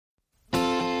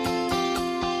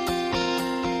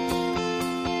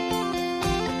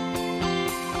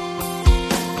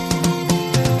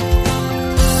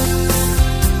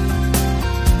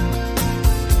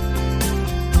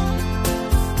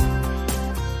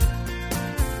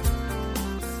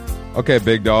Okay,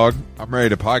 big dog. I'm ready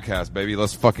to podcast, baby.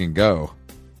 Let's fucking go.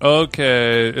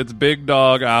 Okay, it's big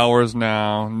dog hours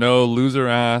now. No loser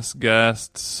ass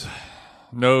guests.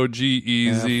 No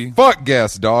G-Eazy. Yeah, fuck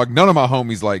guests, dog. None of my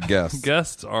homies like guests.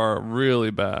 Guests are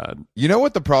really bad. You know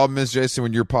what the problem is, Jason?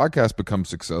 When your podcast becomes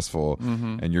successful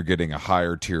and you're getting a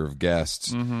higher tier of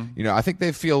guests, you know, I think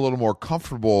they feel a little more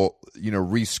comfortable, you know,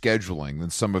 rescheduling than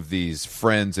some of these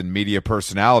friends and media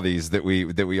personalities that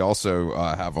we also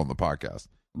have on the podcast.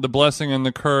 The blessing and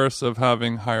the curse of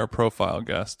having higher profile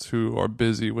guests who are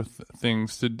busy with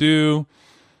things to do.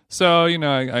 So, you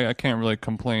know, I can't really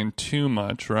complain too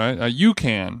much, right? You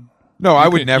can. No, I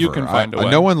would never. You can find a way.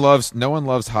 No one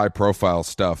loves high profile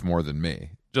stuff more than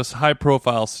me. Just high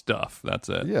profile stuff. That's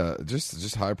it. Yeah,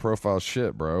 just high profile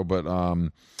shit, bro. But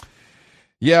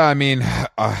yeah, I mean,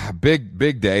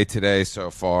 big day today so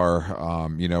far.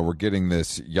 You know, we're getting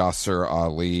this Yasser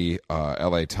Ali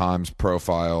LA Times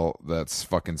profile that's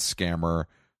fucking scammer.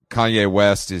 Kanye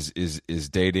West is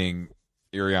dating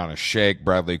Ariana Shayk,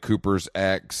 Bradley Cooper's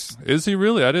ex. Is he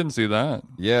really? I didn't see that.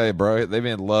 Yeah, bro. They've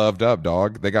been loved up,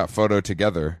 dog. They got photo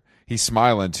together. He's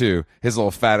smiling too. His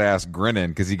little fat ass grinning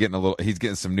because he's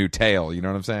getting some new tail. You know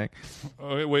what I'm saying?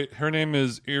 Oh, wait. Her name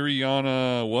is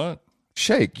Ariana what?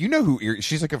 Shayk. You know who?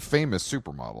 She's like a famous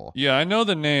supermodel. Yeah, I know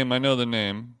the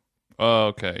name. Oh,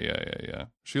 okay. Yeah.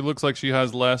 She looks like she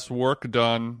has less work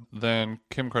done than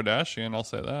Kim Kardashian. I'll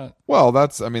say that. Well,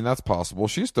 that's possible.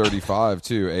 She's 35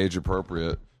 too, age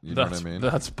appropriate. Know what I mean?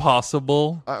 That's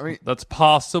possible. I mean, that's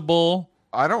possible.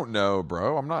 I don't know,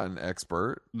 bro. I'm not an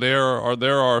expert. There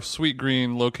are Sweet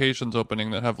Green locations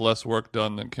opening that have less work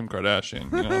done than Kim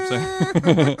Kardashian. You know what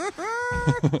I'm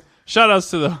saying? Shout outs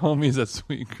to the homies at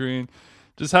Sweet Green.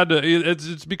 Just had to.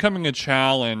 It's becoming a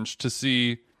challenge to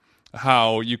see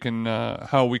how we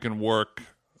can work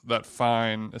that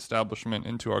fine establishment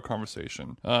into our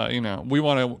conversation. You know, we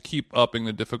want to keep upping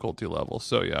the difficulty level.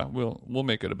 So yeah, we'll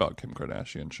make it about Kim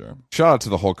Kardashian, sure. Shout out to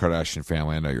the whole Kardashian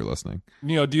family. I know you're listening.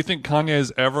 You know, do you think Kanye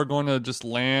is ever going to just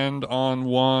land on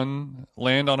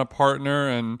a partner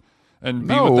and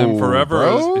be with them forever?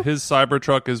 Bro. His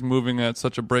Cybertruck is moving at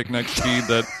such a breakneck speed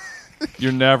that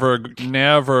you're never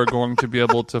going to be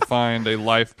able to find a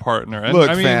life partner. And,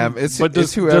 Look, I mean, fam,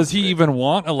 does he even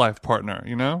want a life partner,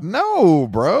 you know? No,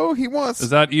 bro. Is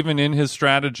that even in his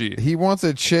strategy? He wants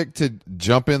a chick to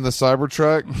jump in the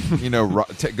Cybertruck, you know,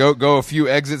 go a few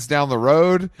exits down the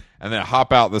road and then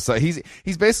hop out the side.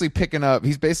 He's basically picking up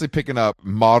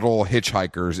model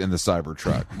hitchhikers in the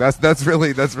Cybertruck. That's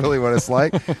really what it's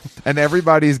like. And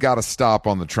everybody's got to stop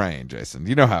on the train, Jason.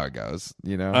 You know how it goes,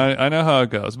 you know? I know how it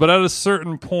goes. But at a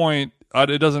certain point,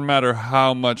 it doesn't matter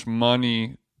how much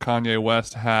money Kanye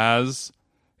West has.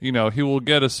 You know, he will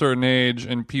get a certain age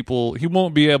and he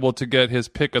won't be able to get his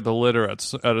pick of the litter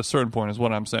at a certain point is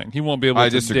what I'm saying. He won't be able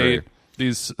to date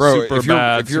these super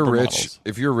bad supermodels.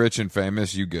 If you're rich and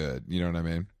famous, you good. You know what I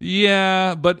mean?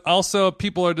 Yeah, but also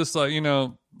people are just like, you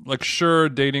know, like sure,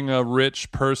 dating a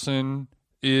rich person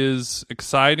is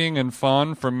exciting and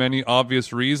fun for many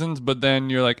obvious reasons, but then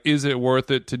you're like, is it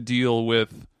worth it to deal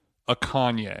with a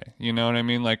Kanye? You know what I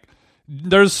mean? Like,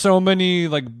 there's so many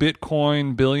like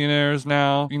Bitcoin billionaires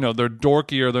now. You know, they're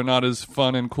dorky or they're not as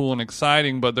fun and cool and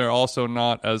exciting, but they're also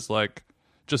not as like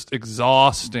just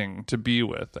exhausting to be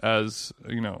with as,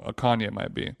 you know, a Kanye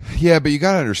might be. Yeah, but you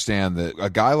got to understand that a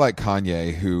guy like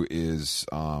Kanye who is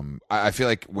I feel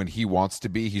like when he wants to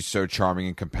be, he's so charming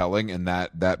and compelling, and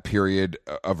that period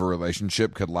of a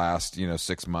relationship could last, you know,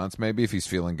 6 months maybe if he's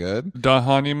feeling good. The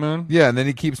honeymoon? Yeah, and then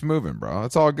he keeps moving, bro.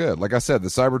 It's all good. Like I said, the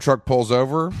Cybertruck pulls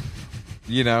over,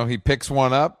 you know, he picks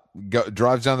one up,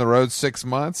 drives down the road 6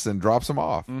 months and drops them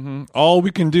off. Mm-hmm. All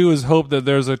we can do is hope that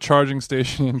there's a charging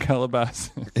station in Calabasas.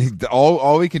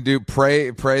 all we can do,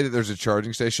 pray that there's a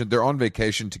charging station. They're on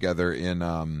vacation together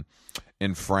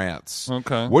in France.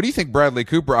 Okay. What do you think, Bradley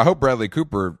Cooper? I hope Bradley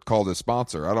Cooper called his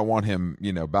sponsor. I don't want him,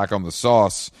 you know, back on the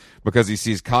sauce because he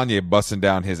sees Kanye busting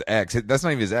down his ex. That's not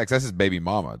even his ex. That's his baby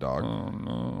mama, dog. Oh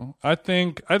no. I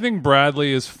think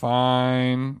Bradley is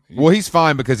fine. Well, he's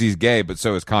fine because he's gay, but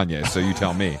so is Kanye. So you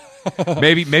tell me.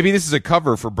 Maybe this is a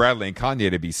cover for Bradley and Kanye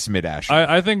to be Smidash.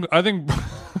 I think.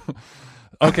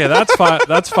 Okay, that's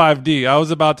 5D. I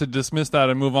was about to dismiss that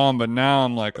and move on, but now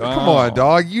I'm like, oh. Come on,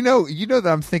 dog. You know that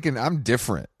I'm thinking I'm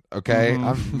different. Okay,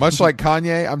 I'm much like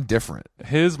Kanye. I'm different.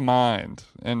 His mind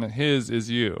and his is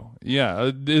you.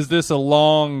 Yeah, is this a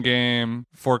long game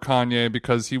for Kanye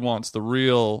because he wants the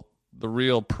real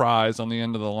prize on the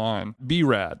end of the line?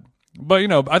 B-Rad. But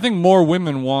I think more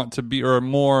women want to be, or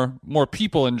more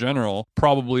people in general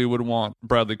probably would want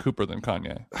Bradley Cooper than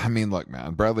Kanye. I mean, look,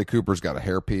 man, Bradley Cooper's got a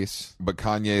hairpiece, but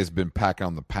Kanye's been packing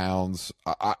on the pounds.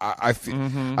 I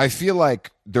feel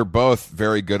like they're both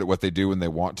very good at what they do when they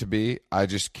want to be. I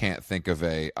just can't think of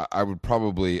I would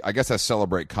probably, I guess I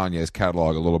celebrate Kanye's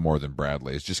catalog a little more than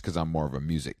Bradley's, just because I'm more of a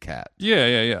music cat.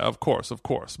 Yeah, of course.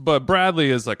 But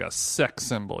Bradley is like a sex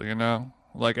symbol,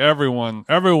 Like everyone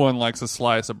likes a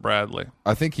slice of Bradley.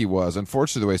 I think he was.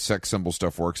 Unfortunately, the way sex symbol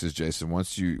stuff works is, Jason,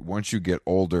 once you get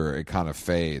older, it kind of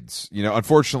fades.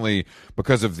 Unfortunately,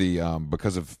 because of the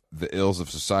ills of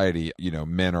society,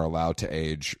 men are allowed to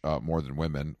age more than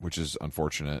women, which is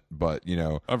unfortunate. But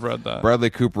I've read that Bradley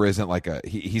Cooper isn't like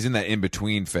he's in that in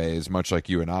between phase, much like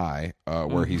you and I,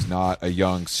 where he's not a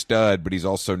young stud, but he's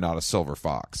also not a silver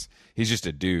fox. He's just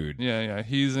a dude. Yeah.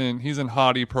 He's in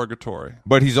hottie purgatory.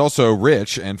 But he's also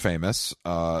rich and famous.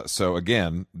 So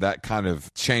again, that kind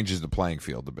of changes the playing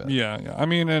field a bit. Yeah. I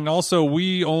mean, and also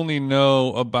we only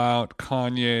know about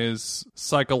Kanye's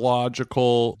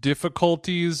psychological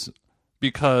difficulties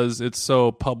because it's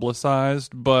so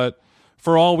publicized. But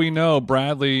for all we know,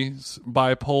 Bradley's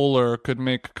bipolar could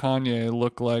make Kanye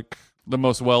look like the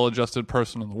most well-adjusted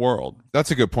person in the world.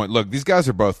 That's a good point. Look, these guys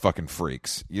are both fucking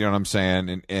freaks. You know what I'm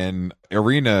saying? And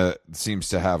Irina seems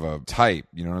to have a type,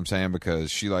 you know what I'm saying? Because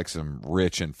she likes him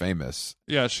rich and famous.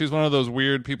 Yeah, she's one of those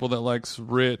weird people that likes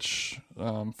rich,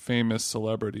 famous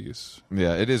celebrities.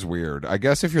 Yeah, it is weird. I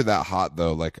guess if you're that hot,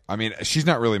 though, she's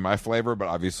not really my flavor, but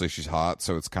obviously she's hot,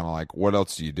 so it's kind of like, what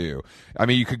else do you do? I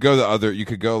mean, you could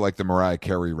go like the Mariah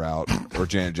Carey route or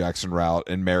Janet Jackson route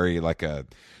and marry like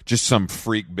just some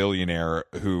freak billionaire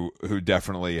who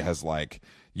definitely has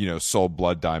sold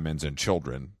blood diamonds and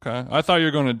children. Okay. I thought you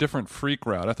were going a different freak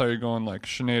route. I thought you were going like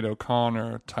Sinead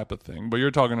O'Connor type of thing. But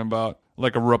you're talking about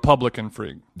like a Republican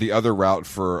freak. The other route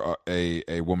for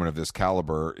a woman of this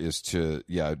caliber is to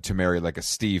marry like a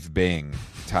Steve Bing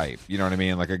type. You know what I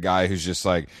mean? Like a guy who's just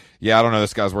like, I don't know,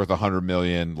 this guy's worth $100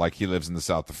 million. Like he lives in the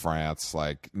south of France.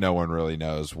 Like no one really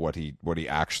knows what he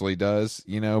actually does.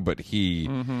 But he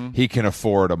can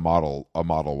afford a model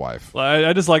wife.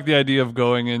 I just like the idea of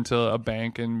going into a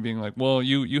bank and being like, well,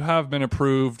 you have been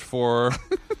approved for,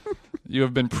 you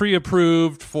have been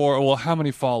pre-approved for. Well, how many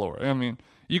followers? I mean.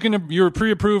 You're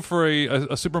pre-approved for a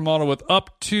supermodel with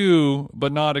up to,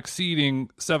 but not exceeding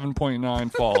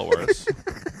 7.9 followers.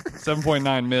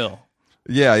 7.9 mil.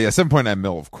 Yeah, 7.9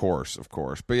 mil, of course.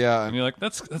 But yeah, and you're like,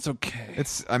 that's okay.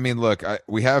 Look,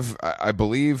 I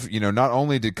believe, not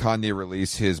only did Kanye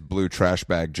release his blue trash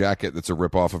bag jacket that's a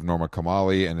ripoff of Norma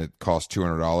Kamali, and it cost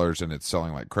 $200, and it's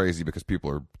selling like crazy because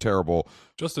people are terrible.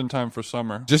 Just in time for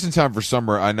summer.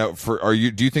 I know. Do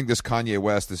you think this Kanye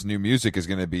West, this new music, is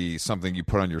going to be something you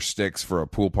put on your sticks for a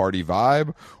pool party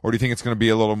vibe, or do you think it's going to be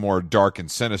a little more dark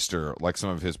and sinister like some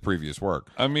of his previous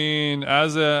work? I mean,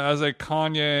 as a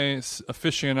Kanye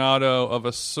aficionado of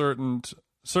a certain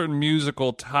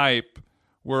musical type,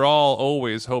 we're all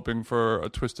always hoping for a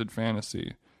twisted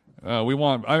fantasy. I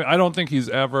don't think he's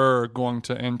ever going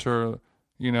to enter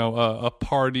a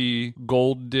party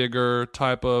gold digger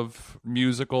type of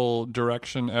musical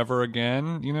direction ever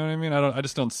again. You know what I mean? I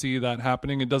just don't see that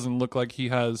happening. It doesn't look like he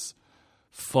has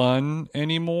fun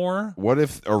anymore. What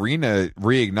if Irina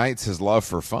reignites his love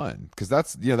for fun? Because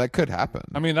that could happen.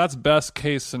 I mean, that's best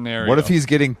case scenario. What if he's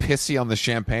getting pissy on the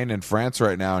champagne in France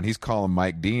right now and he's calling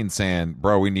Mike Dean saying,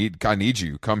 bro, I need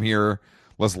you. Come here.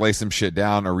 Let's lay some shit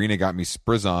down. Irina got me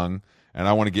sprizong. And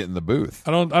I want to get in the booth.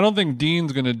 I don't think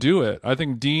Dean's going to do it. I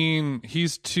think Dean,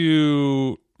 he's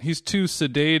too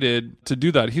sedated to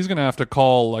do that. He's going to have to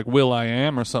call like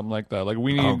Will.i.am or something like that. Like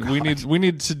we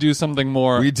need to do something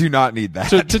more. We do not need that.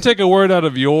 To take a word out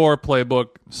of your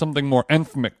playbook, something more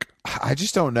anthemic. I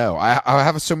just don't know. I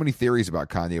have so many theories about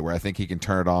Kanye where I think he can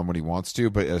turn it on when he wants to,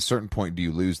 but at a certain point, do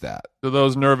you lose that? Do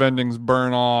those nerve endings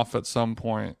burn off at some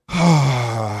point?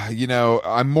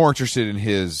 I'm more interested in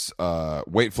his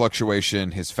weight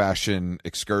fluctuation, his fashion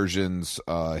excursions,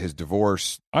 his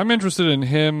divorce. I'm interested in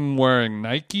him wearing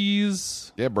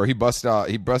Nikes. Yeah, bro, he busted out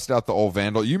the old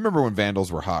Vandal. You remember when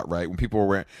Vandals were hot, right? When people were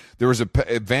wearing,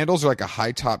 Vandals are like a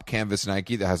high top canvas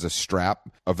Nike that has a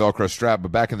Velcro strap.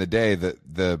 But back in the day,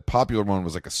 the popular one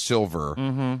was like a silver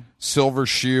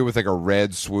shoe with like a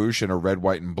red swoosh and a red,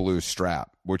 white, and blue strap.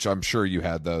 Which I'm sure you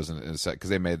had those in a set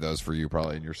because they made those for you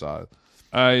probably in your size.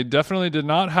 I definitely did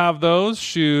not have those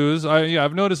shoes.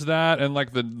 I've noticed that, and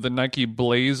like the Nike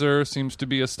Blazer seems to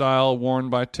be a style worn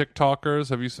by TikTokers.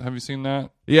 Have you seen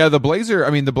that? Yeah, the Blazer. I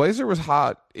mean, the Blazer was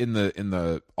hot in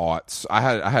the aughts.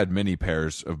 I had many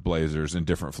pairs of Blazers in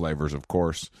different flavors, of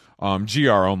course. GR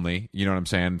only. You know what I'm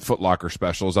saying? Foot Locker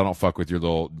specials. I don't fuck with your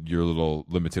little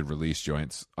limited release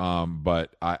joints.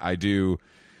 But I do.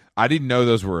 I didn't know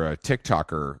those were a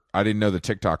TikToker. I didn't know the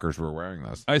TikTokers were wearing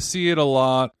those. I see it a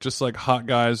lot, just like hot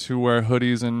guys who wear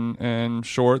hoodies and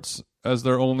shorts as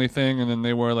their only thing, and then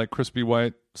they wear like crispy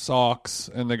white socks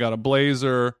and they got a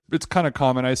blazer. It's kind of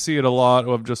common. I see it a lot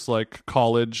of just like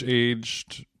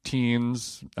college-aged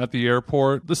teens at the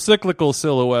airport. The cyclical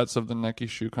silhouettes of the Nike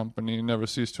shoe company never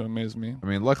cease to amaze me. I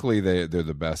mean, luckily they're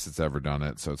the best that's ever done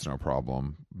it, so it's no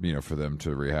problem, for them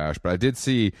to rehash. But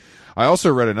I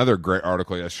also read another great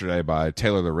article yesterday by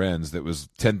Taylor Lorenz that was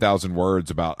 10,000 words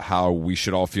about how we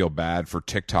should all feel bad for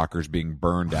TikTokers being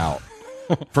burned out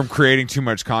from creating too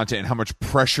much content and how much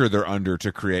pressure they're under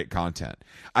to create content.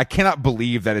 I cannot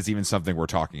believe that is even something we're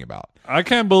talking about. I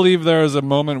can't believe there is a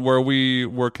moment where we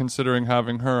were considering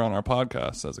having her on our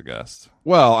podcast as a guest.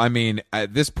 Well, I mean,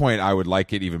 at this point, I would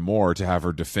like it even more to have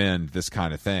her defend this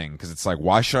kind of thing, because it's like,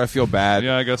 why should I feel bad?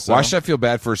 Yeah, I guess so. Why should I feel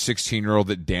bad for a 16-year-old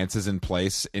that dances in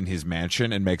place in his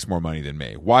mansion and makes more money than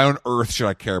me? Why on earth should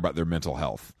I care about their mental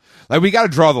health? Like, we got to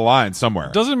draw the line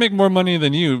somewhere. Doesn't make more money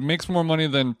than you. It makes more money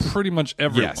than pretty much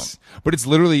everyone. Yes, but it's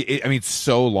literally, it's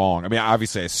so long. I mean,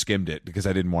 obviously I skimmed it because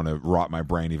I didn't want to rot my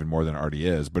brain even more than it already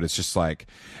is, but it's just like,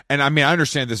 and I mean, I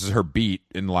understand this is her beat,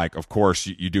 and like, of course,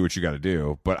 you do what you got to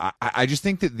do, but I just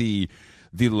think that the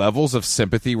levels of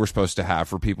sympathy we're supposed to have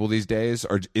for people these days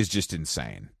is just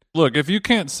insane. Look, if you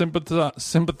can't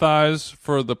sympathize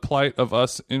for the plight of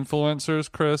us influencers,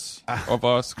 Chris, of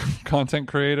us content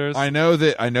creators, I know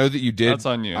that you did. That's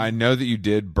on you. I know that you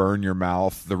did burn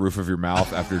the roof of your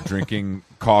mouth after drinking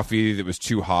coffee that was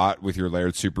too hot with your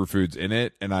layered superfoods in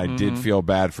it, and I did feel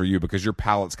bad for you because your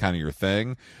palate's kind of your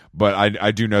thing. But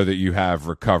I do know that you have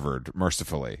recovered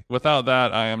mercifully. Without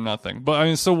that, I am nothing. But I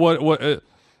mean, so what?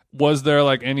 Was there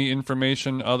like any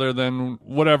information other than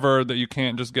whatever that you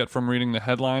can't just get from reading the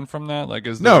headline from that? Like,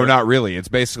 No, not really. It's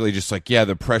basically just like, yeah,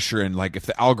 the pressure, and like if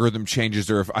the algorithm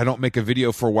changes or if I don't make a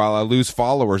video for a while, I lose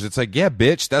followers. It's like, yeah,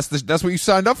 bitch, that's what you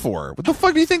signed up for. What the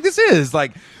fuck do you think this is?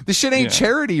 Like, this shit ain't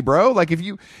charity, bro. Like, if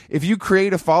you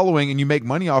create a following and you make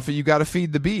money off it, you got to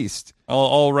feed the beast.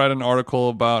 I'll write an article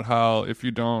about how if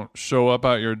you don't show up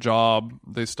at your job,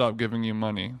 they stop giving you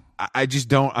money. I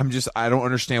don't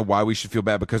understand why we should feel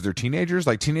bad because they're teenagers.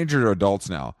 Like, teenagers are adults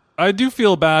now. I do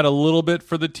feel bad a little bit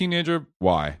for the teenager.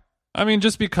 Why? I mean,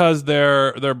 just because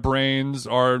their brains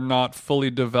are not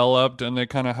fully developed and they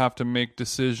kind of have to make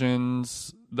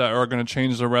decisions that are going to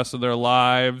change the rest of their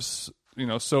lives,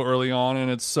 so early on,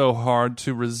 and it's so hard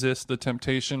to resist the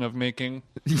temptation of making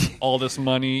all this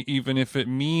money, even if it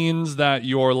means that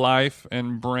your life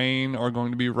and brain are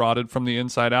going to be rotted from the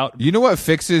inside out. You know what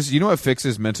fixes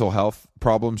mental health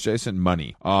problems, Jason?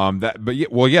 Money.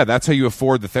 That's how you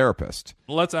afford the therapist.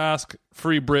 Let's ask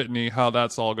Free Britney how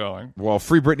that's all going. Well,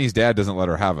 Free Britney's dad doesn't let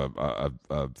her have a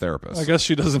therapist. I guess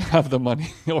she doesn't have the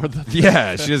money or the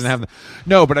she doesn't have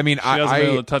no, but I mean, she hasn't been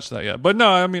able to touch that yet. But no,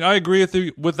 I mean, I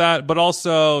agree with that. But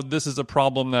also, this is a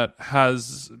problem that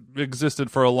has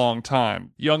existed for a long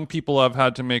time. Young people have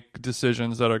had to make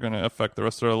decisions that are going to affect the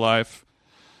rest of their life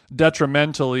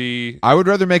detrimentally. I would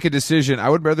rather make a decision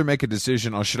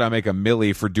on should I make a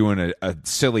milli for doing a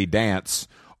silly dance,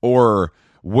 or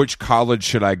which college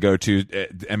should I go to,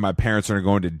 and my parents are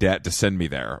going to debt to send me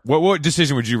there. What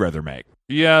decision would you rather make?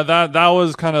 Yeah, that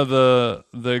was kind of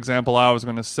the example I was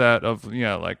going to set of,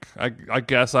 like I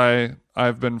guess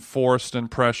I've been forced and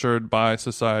pressured by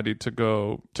society to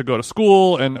go to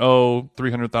school and owe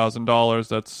 $300,000.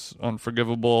 That's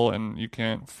unforgivable, and you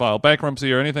can't file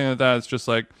bankruptcy or anything like that. It's just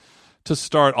like to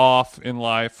start off in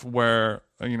life where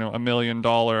 $1 million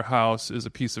house is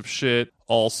a piece of shit.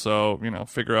 Also,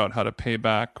 figure out how to pay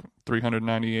back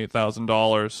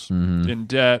 $398,000 in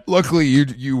debt. Luckily,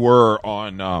 you were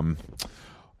on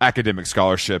academic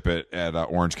scholarship at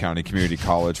Orange County Community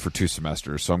College for 2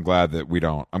 semesters. So I'm glad that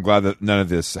none of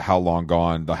this how long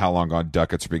gone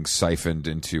ducats are being siphoned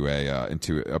into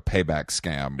a payback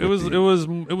scam. It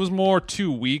was more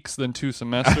 2 weeks than 2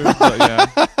 semesters, but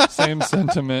yeah, same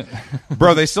sentiment.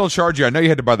 Bro, they still charge you. I know you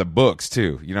had to buy the books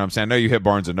too. You know what I'm saying? I know you hit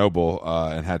Barnes and Noble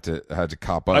and had to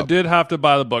cop up. I did have to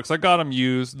buy the books. I got them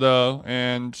used though,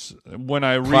 and when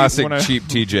I cheap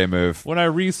TJ move. When I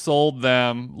resold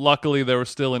them, luckily they were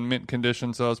still still in mint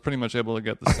condition, so I was pretty much able to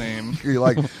get the same. You're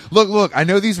like, look, I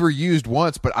know these were used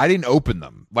once, but I didn't open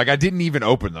them. Like, I didn't even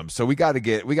open them. So we got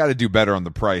to do better on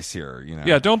the price here, you know.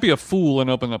 Yeah, don't be a fool and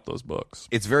open up those books.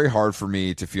 It's very hard for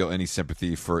me to feel any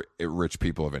sympathy for rich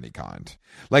people of any kind.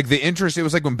 Like the interest, it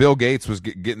was like when Bill Gates was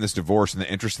getting this divorce, and the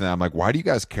interest in that, I'm like, why do you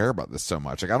guys care about this so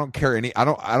much? Like, I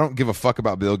don't give a fuck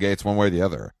about Bill Gates one way or the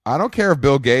other. I don't care if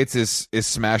Bill Gates is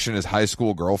smashing his high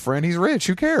school girlfriend. He's rich.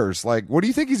 Who cares? Like, what do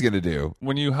you think he's going to do?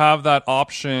 When you have that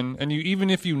option, and even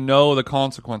if you know the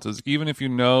consequences, even if you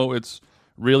know it's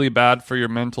really bad for your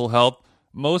mental health,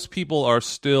 most people are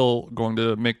still going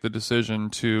to make the decision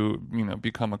to,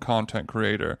 become a content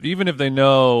creator. Even if they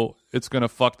know it's going to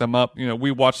fuck them up.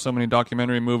 We watch so many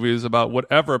documentary movies about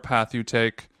whatever path you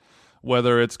take,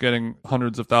 whether it's getting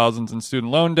hundreds of thousands in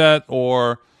student loan debt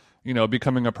or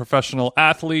becoming a professional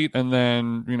athlete and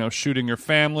then, shooting your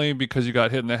family because you got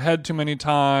hit in the head too many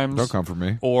times. Don't come for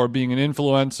me. Or being an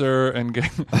influencer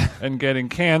and getting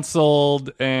canceled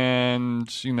and,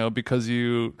 because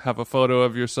you have a photo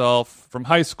of yourself from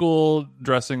high school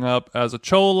dressing up as a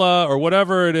chola or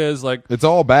whatever it is. Like, it's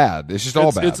all bad. It's just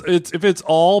all bad. If it's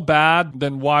all bad,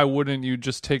 then why wouldn't you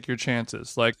just take your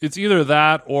chances? Like, it's either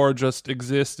that or just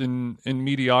exist in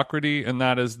mediocrity, and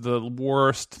that is the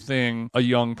worst thing a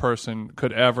young person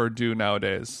could ever do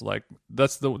nowadays. Like,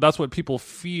 that's what people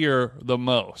fear the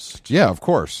most. Yeah, of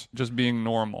course. Just being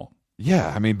normal.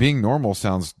 Yeah, I mean, being normal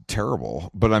sounds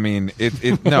terrible, but I mean,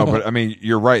 no, but I mean,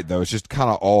 you're right though. It's just kind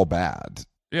of all bad.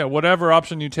 Yeah, whatever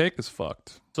option you take is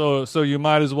fucked. So you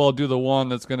might as well do the one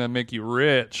that's going to make you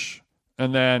rich.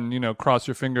 And then, cross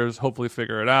your fingers, hopefully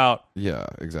figure it out. Yeah,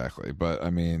 exactly. But, I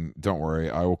mean, don't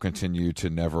worry. I will continue to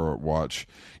never watch,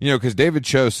 because David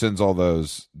Cho sends all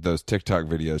those TikTok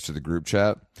videos to the group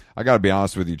chat. I got to be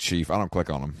honest with you, Chief. I don't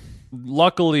click on them.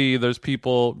 Luckily, there's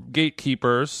people,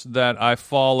 gatekeepers, that I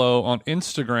follow on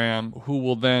Instagram who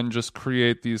will then just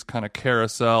create these kind of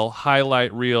carousel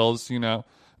highlight reels, not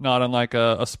unlike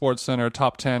a Sports Center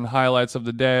top 10 highlights of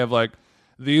the day of like,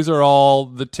 these are all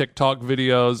the TikTok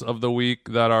videos of the week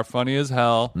that are funny as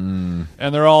hell. And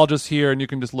they're all just here, and you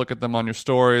can just look at them on your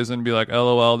stories and be like,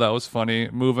 LOL, that was funny.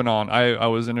 Moving on. I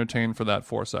was entertained for that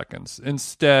 4 seconds.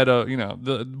 Instead of,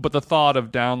 but the thought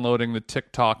of downloading the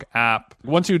TikTok app,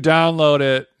 once you download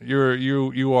it,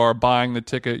 you are buying the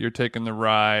ticket, you're taking the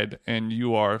ride, and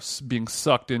you are being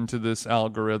sucked into this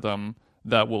algorithm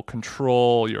that will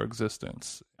control your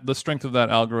existence. The strength of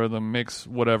that algorithm makes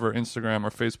whatever Instagram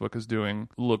or Facebook is doing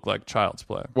look like child's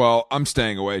play. Well, I'm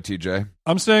staying away, TJ.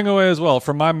 I'm staying away as well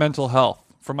for my mental health,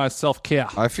 for my self-care.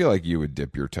 I feel like you would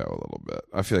dip your toe a little bit.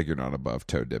 I feel like you're not above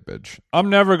toe dippage. I'm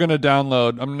never going to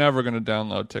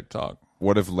download TikTok.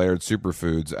 What if Laird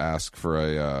Superfoods ask for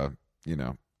a,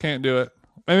 Can't do it.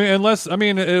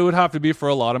 It would have to be for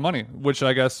a lot of money, which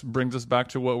I guess brings us back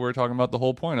to what we were talking about, the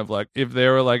whole point of like, if they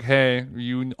were like, hey,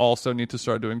 you also need to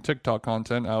start doing TikTok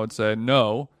content, I would say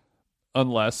no,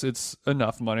 unless it's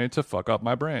enough money to fuck up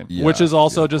my brain, which is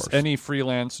also just any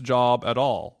freelance job at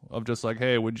all of just like,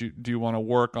 hey, do you want to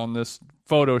work on this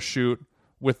photo shoot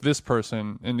with this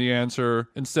person? And the answer,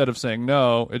 instead of saying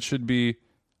no, it should be,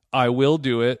 I will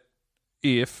do it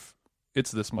if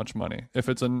it's this much money. If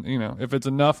it's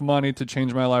enough money to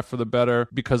change my life for the better,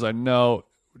 because I know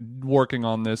working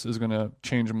on this is going to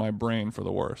change my brain for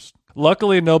the worst.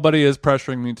 Luckily, nobody is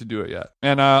pressuring me to do it yet.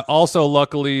 And also,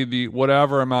 luckily, the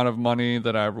whatever amount of money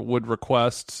that I would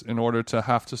request in order to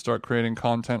have to start creating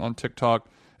content on TikTok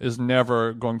is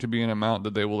never going to be an amount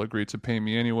that they will agree to pay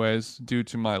me anyways, due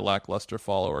to my lackluster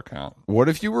follower count. What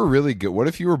if you were really good? What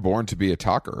if you were born to be a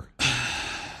talker?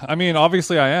 I mean,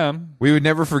 obviously I am. We would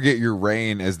never forget your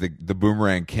reign as the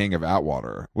boomerang king of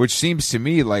Atwater, which seems to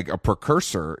me like a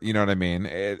precursor, you know what I mean?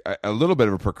 A little bit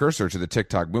of a precursor to the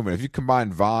TikTok movement. If you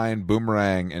combine Vine,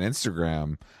 Boomerang, and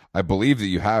Instagram, I believe that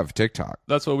you have TikTok.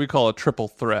 That's what we call a triple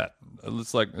threat.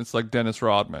 It's like Dennis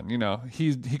Rodman.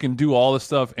 He can do all this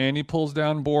stuff and he pulls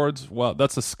down boards. Well,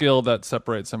 that's a skill that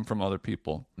separates him from other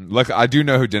people. Look, I do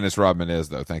know who Dennis Rodman is,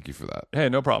 though. Thank you for that. Hey,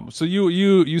 no problem. So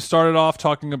you started off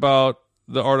talking about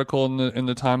the article in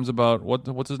the Times about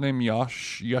what's his name,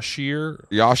 Yashir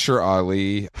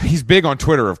Ali. He's big on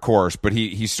Twitter, of course, but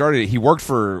he worked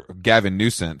for Gavin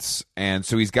Newsom, and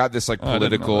so he's got this like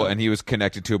political, and he was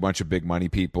connected to a bunch of big money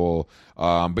people.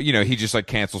 But he just like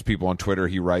cancels people on Twitter.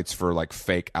 He writes for like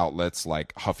fake outlets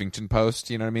like Huffington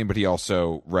Post, you know what I mean? But he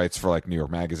also writes for like New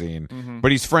York Magazine. Mm-hmm.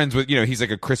 But he's friends with, he's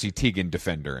like a Chrissy Teigen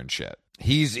defender and shit.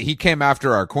 He came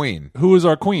after our queen. Who is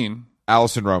our queen?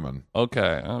 Allison Roman.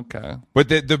 Okay. But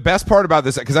the best part about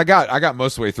this, because I got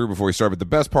most of the way through before we started, but the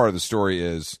best part of the story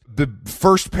is the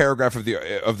first paragraph of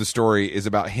the story is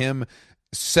about him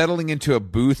settling into a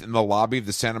booth in the lobby of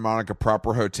the Santa Monica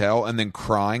Proper Hotel and then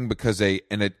crying because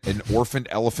an orphaned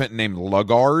elephant named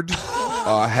Lugard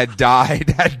had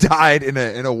died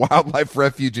in a wildlife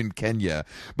refuge in Kenya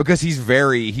because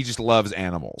he just loves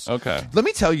animals. Okay. Let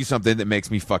me tell you something that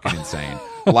makes me fucking insane.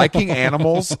 Liking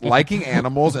animals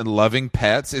and loving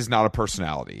pets is not a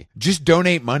personality. Just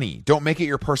donate money. Don't make it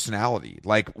your personality.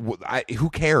 Like,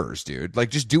 who cares, dude? Like,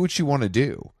 just do what you want to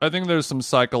do. I think there's some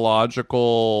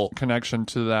psychological connection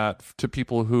to that, to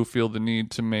people who feel the need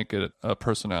to make it a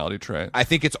personality trait. I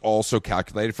think it's also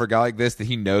calculated for a guy like this that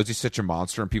he knows he's such a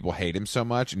monster and people hate him so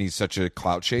much and he's such a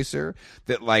clout chaser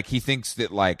that, like, he thinks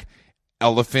that, like,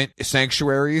 elephant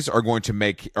sanctuaries are going to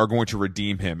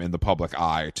redeem him in the public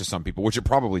eye to some people, which it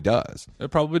probably does. It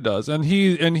probably does. And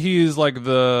he's like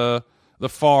the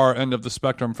far end of the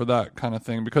spectrum for that kind of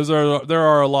thing, because there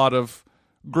are a lot of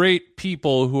great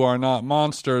people who are not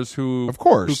monsters who of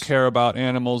course who care about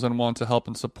animals and want to help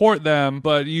and support them,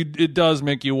 but it does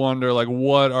make you wonder, like,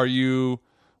 what are you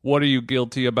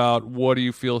guilty about? What do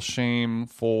you feel shame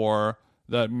for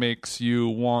that makes you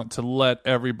want to let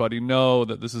everybody know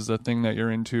that this is a thing that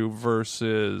you're into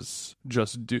versus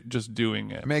just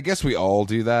doing it? I mean, I guess we all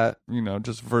do that. You know,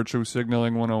 just virtue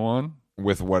signaling 101.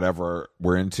 With whatever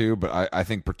we're into, but I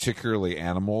think particularly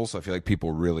animals, I feel like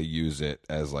people really use it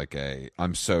as like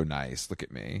I'm so nice, look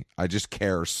at me, I just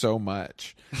care so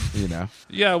much, you know?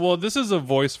 Yeah, well, this is a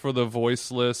voice for the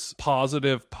voiceless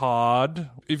positive pod.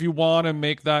 If you want to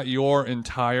make that your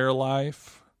entire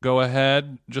life, go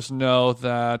ahead. Just know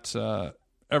that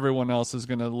everyone else is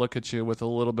going to look at you with a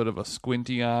little bit of a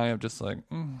squinty eye of just like,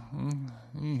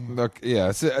 Look, yeah,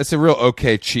 it's a real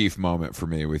okay chief moment for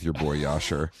me with your boy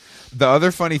Yasher. The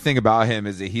other funny thing about him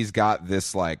is that he's got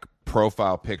this like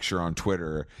profile picture on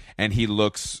Twitter, and he's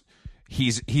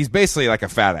basically like a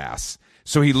fat ass.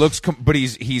 So he looks, but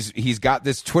he's got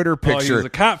this Twitter picture. He's a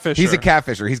catfisher. He's a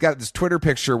catfisher. He's got this Twitter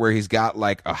picture where he's got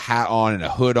like a hat on and a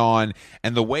hood on,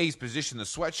 and the way he's positioned the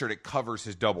sweatshirt, it covers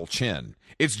his double chin.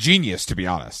 It's genius, to be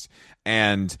honest.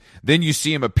 And then you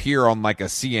see him appear on like a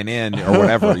CNN or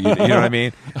whatever. You know what I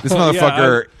mean? This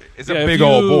motherfucker is a big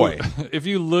old boy. If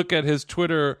you look at his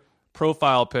Twitter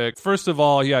profile pic, first of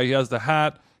all, yeah, he has the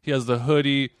hat, he has the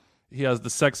hoodie, he has the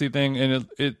sexy thing, and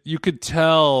you could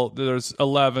tell there's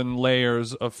 11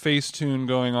 layers of Facetune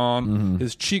going on. Mm-hmm.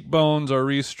 His cheekbones are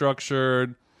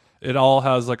restructured. It all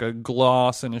has like a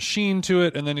gloss and a sheen to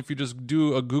it. And then if you just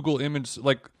do a Google image,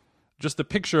 like just the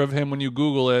picture of him when you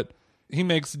Google it, he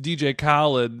makes DJ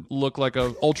Khaled look like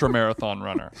a ultra marathon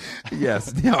runner.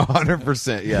 Yes, yeah,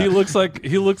 100%. Yeah, he looks like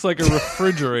a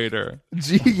refrigerator.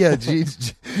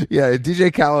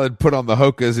 DJ Khaled put on the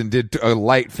Hokas and did a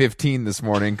light 15 this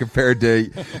morning compared to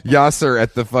Yasser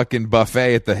at the fucking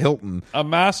buffet at the Hilton. A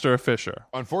master fisher.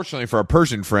 Unfortunately for our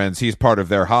Persian friends, he's part of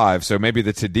their hive, so maybe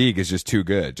the Tahdig is just too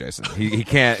good, Jason. He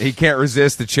can't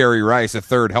resist the cherry rice, a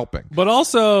third helping. But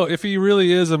also, if he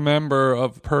really is a member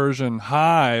of Persian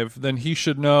hive, then he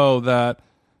should know that,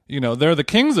 you know, they're the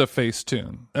kings of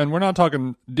Facetune, and we're not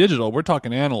talking digital, we're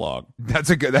talking analog.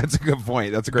 That's a good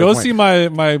point. That's a great point. Go see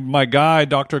my guy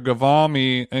Dr.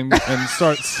 Gavami and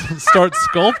start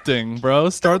sculpting, bro.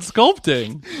 Start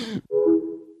sculpting.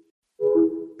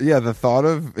 Yeah, the thought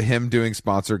of him doing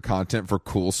sponsored content for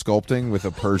cool sculpting with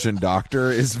a Persian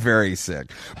doctor is very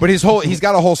sick. But he's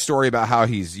got a whole story about how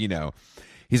he's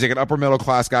like an upper middle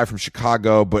class guy from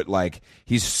Chicago, but like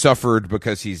he's suffered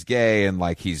because he's gay, and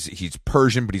like he's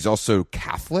Persian, but he's also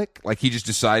Catholic. Like he just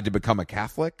decided to become a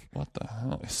Catholic. What the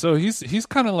hell? So he's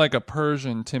kind of like a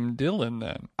Persian Tim Dillon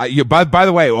then. By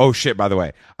the way, oh shit! By the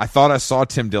way, I thought I saw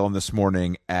Tim Dillon this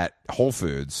morning at Whole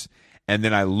Foods, and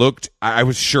then I looked. I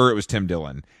was sure it was Tim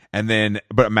Dillon. And then,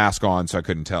 but a mask on, so I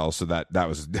couldn't tell. So that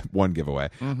was one giveaway.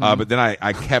 Mm-hmm. But then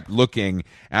I kept looking,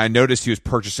 and I noticed he was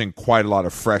purchasing quite a lot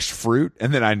of fresh fruit,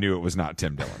 and then I knew it was not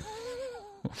Tim Dillon.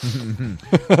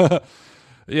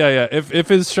 Yeah. If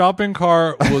his shopping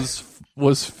cart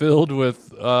was filled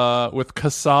with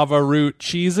cassava root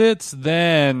Cheez-Its,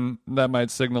 then that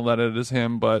might signal that it is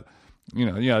him. But you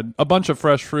know, yeah, a bunch of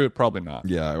fresh fruit, probably not.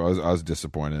 Yeah, I was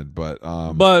disappointed, but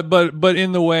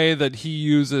in the way that he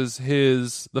uses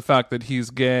the fact that he's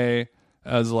gay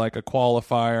as like a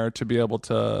qualifier to be able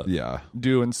to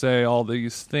do and say all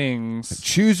these things.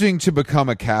 Choosing to become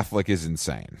a Catholic is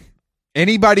insane.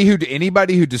 Anybody who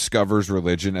discovers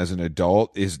religion as an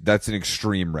adult that's an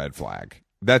extreme red flag.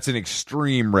 That's an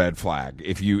extreme red flag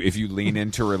if you lean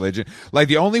into religion. Like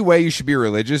the only way you should be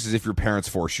religious is if your parents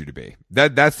force you to be.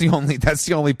 That's the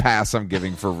only pass I'm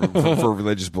giving for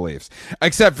religious beliefs.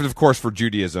 Except for, of course, for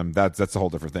Judaism. That's a whole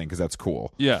different thing because that's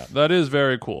cool. Yeah, that is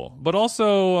very cool. But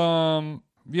also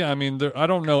Yeah, I mean, I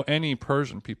don't know any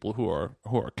Persian people who are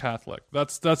Catholic.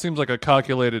 That seems like a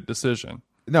calculated decision.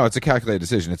 No, it's a calculated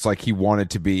decision. It's like he wanted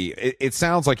to be. It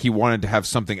sounds like he wanted to have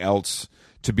something else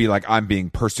to be like, I'm being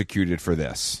persecuted for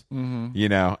this, you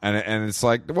know, and it's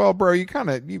like, well, bro, you kind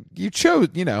of you chose,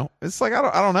 you know, it's like I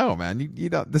don't know, man. You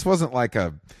don't. This wasn't like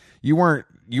you weren't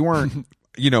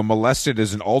you know, molested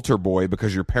as an altar boy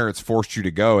because your parents forced you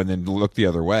to go and then look the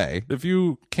other way. If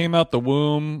you came out the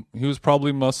womb, he was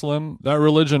probably Muslim. That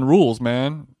religion rules,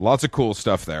 man. Lots of cool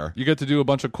stuff there. You get to do a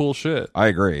bunch of cool shit. I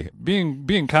agree.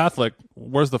 Being Catholic,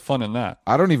 where's the fun in that?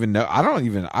 I don't even know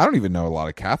a lot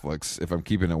of Catholics, if I'm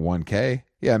keeping it 1K.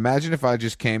 Yeah, imagine if I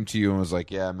just came to you and was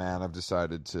like, yeah, man, I've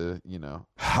decided to, you know,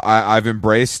 I've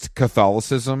embraced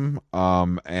Catholicism,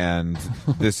 and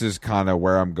this is kind of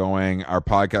where I'm going. Our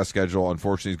podcast schedule,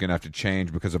 unfortunately, is going to have to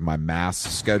change because of my mass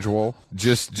schedule.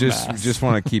 Just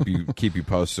want to keep you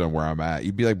posted on where I'm at.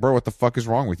 You'd be like, bro, what the fuck is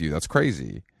wrong with you? That's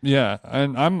crazy. Yeah,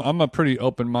 and I'm a pretty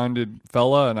open-minded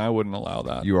fella, and I wouldn't allow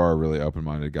that. You are a really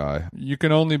open-minded guy. You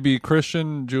can only be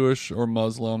Christian, Jewish, or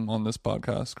Muslim on this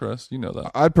podcast, Chris. You know that.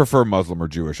 I'd prefer Muslim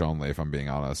or Jewish only, if I'm being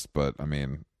honest. But I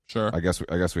mean, sure. I guess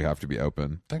we have to be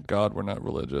open. Thank God we're not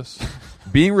religious.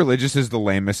 Being religious is the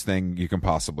lamest thing you can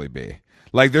possibly be.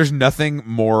 Like, there's nothing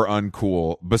more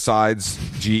uncool besides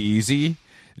G-Eazy.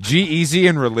 G-Eazy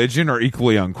and religion are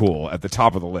equally uncool at the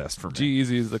top of the list for me.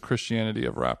 G-Eazy is the Christianity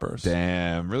of rappers.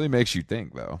 Damn, really makes you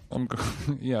think, though. I'm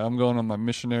going on my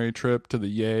missionary trip to the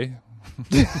Yay.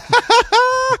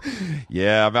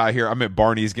 Yeah, I'm out here. I'm at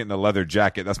Barney's getting a leather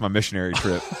jacket. That's my missionary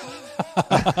trip.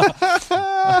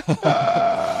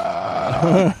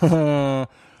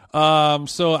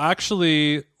 So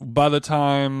actually, by the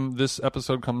time this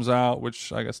episode comes out,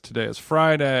 which I guess today is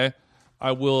Friday,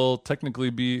 I will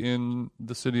technically be in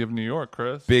the city of New York,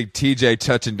 Chris. Big TJ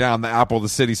touching down. The apple of the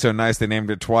city so nice they named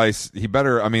it twice. He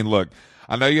better, I mean, look,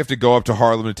 I know you have to go up to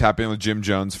Harlem to tap in with Jim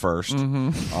Jones first.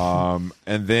 And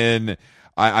then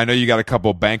I know you got a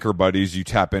couple banker buddies you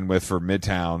tap in with for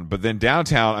Midtown. But then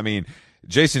downtown, I mean,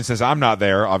 Jason says I'm not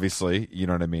there, obviously. You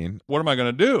know what I mean? What am I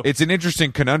going to do? It's an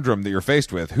interesting conundrum that you're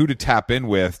faced with. Who to tap in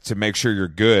with to make sure you're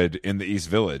good in the East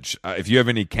Village. If you have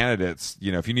any candidates,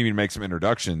 you know, if you need me to make some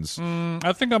introductions.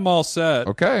 I think I'm all set.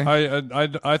 Okay.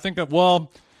 I think,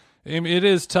 well, it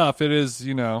is tough. It is,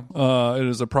 you know, it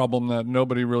is a problem that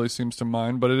nobody really seems to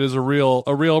mind, but it is a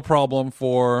real problem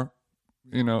for,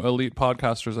 you know, elite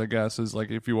podcasters, I guess, is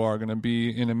like if you are going to be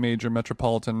in a major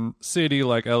metropolitan city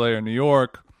like LA or New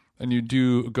York, and you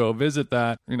do go visit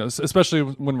that, you know, especially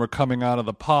when we're coming out of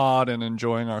the pod and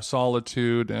enjoying our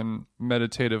solitude and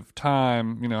meditative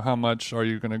time, you know, how much are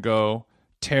you going to go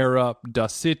tear up the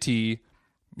city,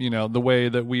 you know, the way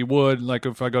that we would, like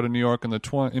if I go to New York in my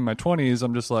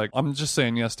 20s, I'm just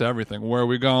saying yes to everything. Where are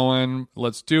we going?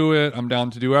 Let's do it. I'm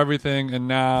down to do everything. And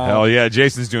now, hell yeah,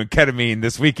 Jason's doing ketamine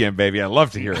this weekend, baby. I'd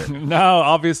love to hear it. Now,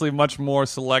 obviously, much more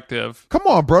selective. Come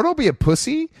on, bro. Don't be a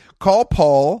pussy. Call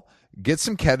Paul. Get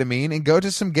some ketamine and go to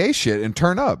some gay shit and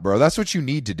turn up, bro. That's what you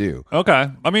need to do.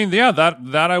 Okay. I mean, yeah,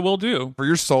 that I will do. For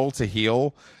your soul to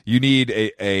heal, you need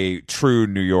a true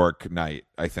New York night,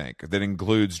 I think, that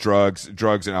includes drugs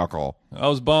and alcohol. I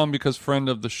was bummed because friend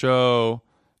of the show,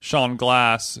 Sean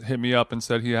Glass, hit me up and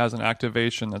said he has an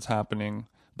activation that's happening,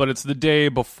 but it's the day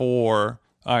before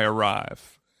I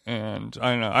arrive. And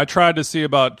I don't know. I tried to see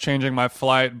about changing my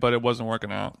flight, but it wasn't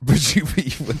working out. Would you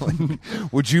be willing?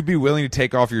 Would you be willing to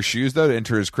take off your shoes though to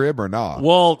enter his crib or not?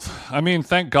 Well, I mean,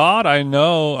 thank God I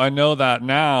know that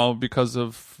now because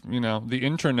of, you know, the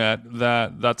internet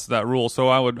that's that rule. So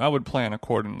I would plan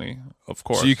accordingly, of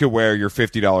course. So you could wear your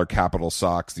 $50 Capital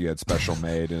socks that you had special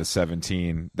made in a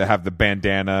 17 that have the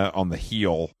bandana on the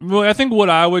heel. Well, I think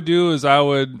what I would do is I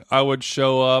would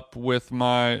show up with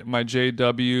my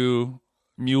JW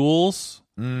mules,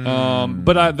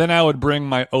 but then I would bring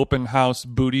my open house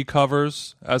booty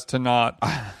covers as to not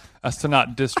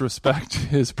disrespect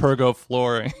his Pergo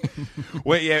flooring.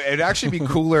 Wait, yeah, it'd actually be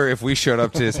cooler if we showed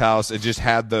up to his house and just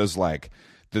had those like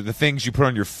the things you put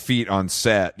on your feet on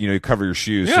set. You know, you cover your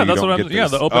shoes. Yeah, so you that's don't what get I'm. Yeah,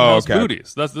 the open house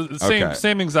booties. That's the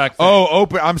same exact thing. Oh,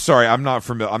 open. I'm sorry. I'm not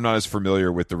as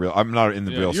familiar with the real. I'm not in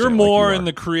the real. You're more in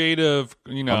the creative.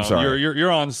 You know, I'm sorry.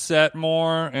 You're on set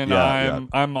more, and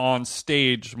I'm on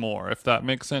stage more. If that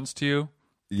makes sense to you.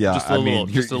 Yeah, just a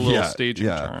little staging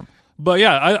term. But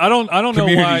yeah, I don't know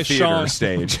Community why theater Sean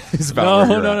stage is about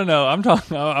No. I'm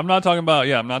not talking about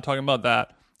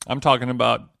that. I'm talking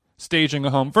about staging a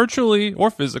home virtually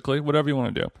or physically, whatever you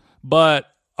want to do. But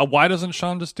why doesn't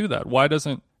Sean just do that? Why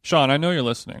doesn't Sean? I know you're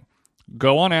listening.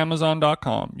 Go on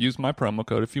Amazon.com. Use my promo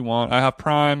code if you want. I have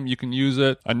Prime. You can use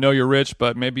it. I know you're rich,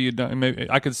 but maybe you don't. Maybe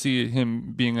I could see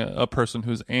him being a person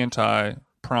who's anti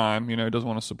Prime. You know, he doesn't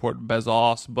want to support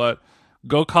Bezos, but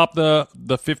go cop the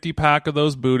 50-pack of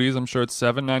those booties. I'm sure it's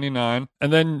 $7.99,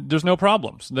 and then there's no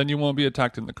problems. Then you won't be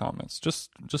attacked in the comments. Just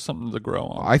something to grow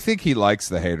on. I think he likes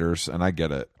the haters, and I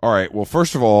get it. All right. Well,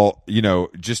 first of all, you know,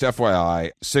 just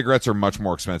FYI, cigarettes are much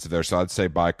more expensive there, so I'd say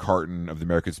buy a carton of the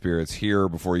American Spirits here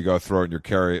before you go throw it in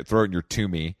your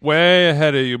Toomey. Way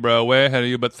ahead of you, bro. Way ahead of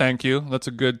you. But thank you. That's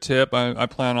a good tip. I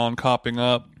plan on copping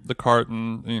up the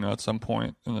carton, you know, at some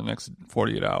point in the next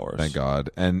 48 hours. Thank God.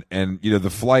 And you know,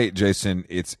 the flight, Jason,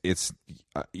 it's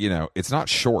you know, it's not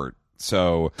short.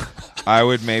 So I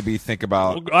would maybe think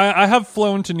about I have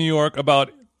flown to New York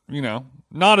about, you know,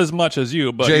 not as much as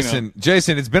you, but Jason, you know.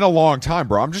 Jason, it's been a long time,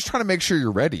 bro. I'm just trying to make sure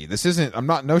you're ready. This isn't. I'm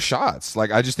not. No shots.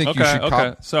 Like I just think you should.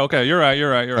 Okay. You're right.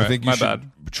 I think you My should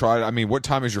bad. try. I mean, what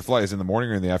time is your flight? Is it in the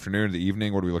morning or in the afternoon or the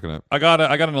evening? What are we looking at? I got an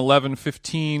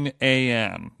 11:15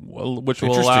 a.m., which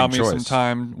will allow me some choice.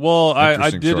 time. Well, I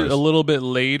Interesting did it choice. a little bit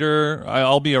later.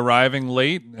 I'll be arriving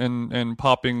late and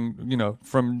popping, you know,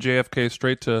 from JFK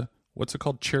straight to what's it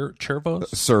called?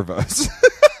 Chervos? Servos.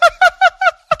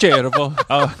 Cervo.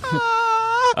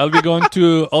 I'll be going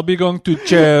to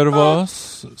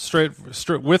Cervos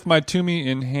straight with my Toomey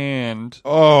in hand.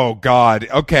 Oh God.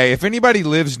 Okay. If anybody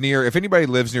lives near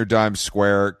Dimes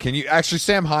Square, can you actually,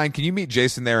 Sam Hine, can you meet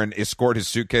Jason there and escort his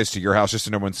suitcase to your house just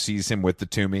so no one sees him with the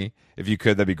Toomey? If you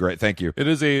could, that'd be great. Thank you. It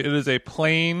is a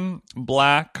plain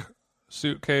black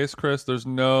suitcase, Chris. There's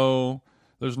no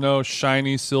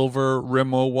shiny silver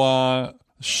Rimowa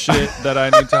shit that I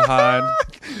need to hide.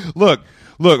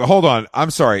 Look, hold on. I'm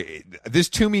sorry. This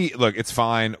Toomey, look, it's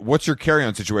fine. What's your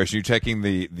carry-on situation? You taking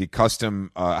the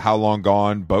custom How Long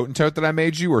Gone boat and tote that I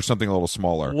made you, or something a little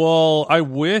smaller? Well, I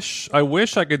wish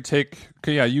I could take.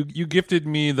 Yeah, you gifted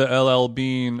me the LL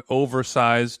Bean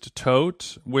oversized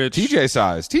tote, which TJ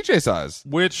size.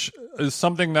 which is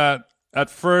something that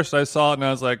at first I saw it and I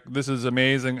was like, this is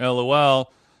amazing,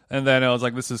 LOL, and then I was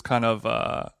like, this is kind of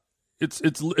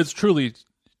it's truly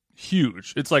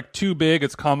huge. It's like too big.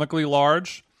 It's comically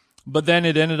large, but then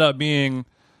it ended up being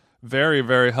very,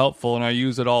 very helpful, and I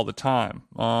use it all the time.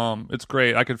 It's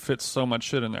great. I could fit so much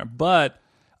shit in there, but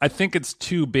I think it's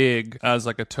too big as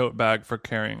like a tote bag for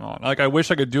carrying on. Like I wish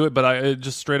I could do it, but it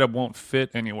just straight up won't fit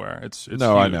anywhere. It's no,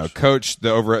 huge. I know. Coach, the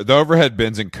overhead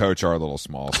bins in Coach are a little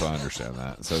small, so I understand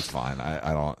that. So it's fine.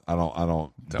 I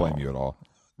don't blame you at all.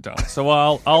 So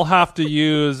I'll have to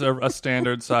use a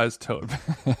standard size tote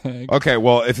bag. Okay,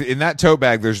 well, if in that tote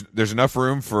bag there's enough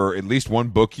room for at least one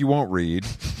book you won't read,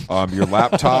 your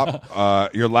laptop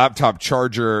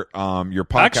charger, your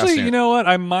podcast. Actually, you know what?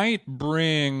 I might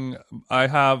bring. I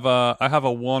have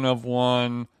a one of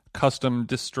one custom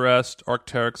distressed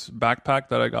Arc'teryx backpack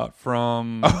that I got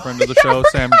from a friend of the show,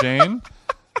 Sam Jane.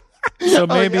 So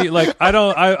maybe like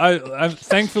I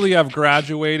thankfully I've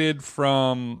graduated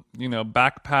from, you know,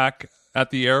 backpack at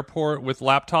the airport with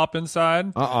laptop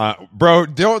inside. Bro,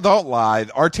 don't lie.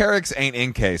 Arc'teryx ain't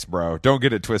in case, bro. Don't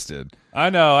get it twisted.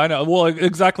 I know. Well,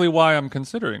 exactly why I'm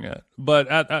considering it. But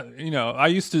at you know, I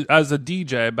used to, as a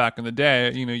DJ back in the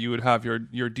day, you know, you would have your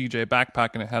DJ backpack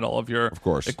and it had all of your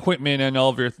equipment and all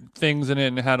of your things in it,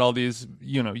 and it had all these,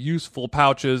 you know, useful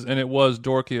pouches, and it was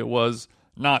dorky. It was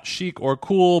not chic or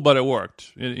cool, but it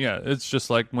worked. It's just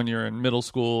like when you're in middle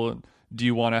school, and do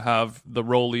you want to have the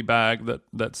rolly bag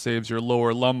that saves your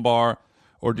lower lumbar,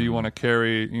 or do you want to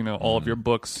carry, you know, all of your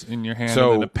books in your hand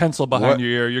and then a pencil behind your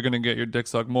ear? You're going to get your dick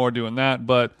sucked more doing that,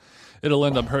 but it'll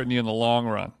end up hurting you in the long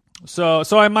run. So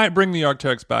I might bring the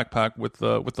Arc'teryx backpack with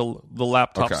the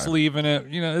laptop sleeve in it.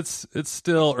 You know, it's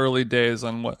still early days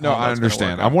on what. No, I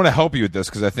understand. I want to help you with this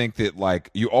because I think that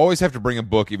like you always have to bring a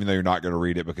book even though you're not going to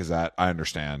read it, because that I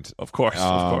understand. Of course.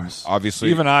 Obviously,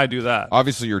 even I do that.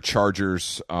 Obviously, your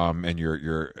chargers and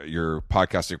your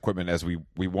podcast equipment, as we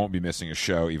won't be missing a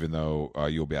show even though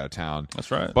you'll be out of town. That's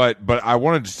right. But I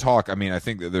wanted to talk. I mean, I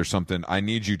think that there's something I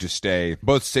need you to stay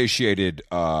both satiated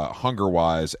hunger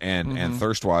wise and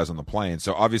thirst wise on the plane.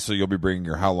 So obviously you'll be bringing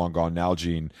your How Long Gone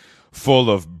Nalgene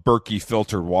full of Berkey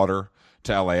filtered water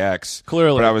to LAX.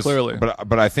 Clearly.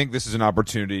 But I think this is an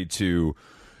opportunity to,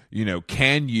 you know,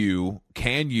 can you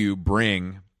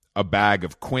bring a bag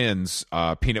of Quinn's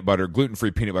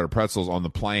gluten-free peanut butter pretzels on the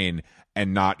plane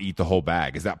and not eat the whole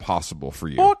bag? Is that possible for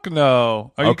you? Fuck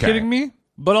no. Are you kidding me?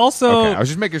 But also, I was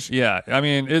just making sure. Yeah, I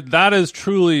mean, that is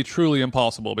truly, truly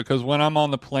impossible, because when I'm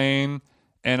on the plane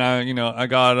and I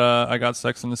got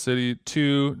Sex in the City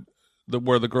 2,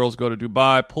 where the girls go to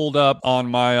Dubai, pulled up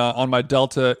on my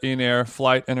Delta in-air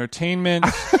flight entertainment.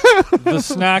 The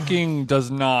snacking does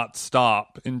not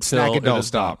stop until Snack it don't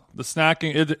stop. The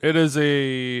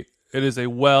snacking, it is a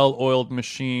well-oiled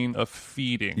machine of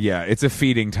feeding. Yeah, it's a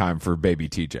feeding time for baby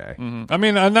TJ. I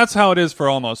mean, and that's how it is for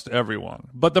almost everyone.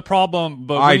 But the problem,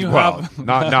 when you have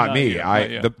not me.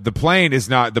 yet. The plane is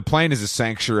not. The plane is a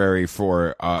sanctuary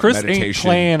for Chris meditation. ain't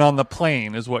playing on the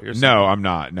plane, is what you're saying. No, I'm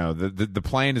not. No, the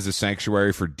plane is a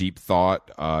sanctuary for deep thought,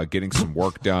 getting some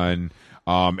work done.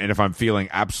 And if I'm feeling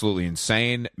absolutely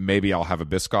insane, maybe I'll have a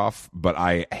Biscoff, but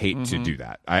I hate to do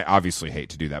that. I obviously hate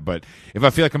to do that. But if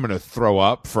I feel like I'm going to throw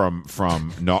up from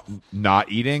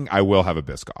not eating, I will have a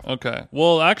Biscoff. Okay.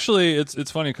 Well, actually,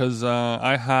 it's funny because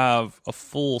I have a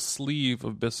full sleeve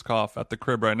of Biscoff at the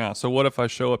crib right now. So what if I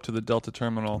show up to the Delta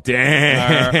terminal?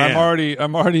 Damn. I'm already,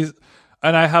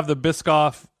 and I have the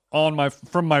Biscoff on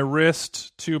from my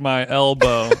wrist to my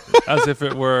elbow as if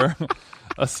it were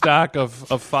a stack of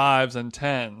 5s and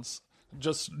 10s.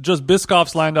 Just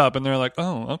Biscoffs lined up, and they're like,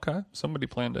 oh, okay, somebody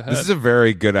planned ahead. This is a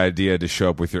very good idea to show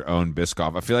up with your own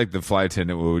Biscoff. I feel like the flight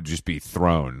attendant would just be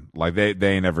thrown. Like they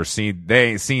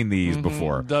ain't seen these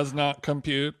before. Does not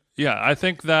compute. Yeah, I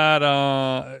think that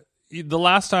the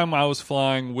last time I was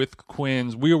flying with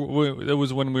Quins, it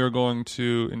was when we were going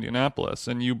to Indianapolis,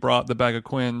 and you brought the bag of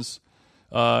Quins.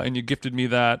 And you gifted me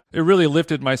that. It really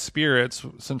lifted my spirits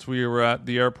since we were at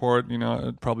the airport,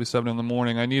 at probably 7 in the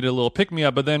morning. I needed a little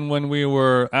pick-me-up. But then when we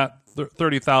were at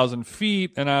 30,000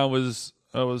 feet and I was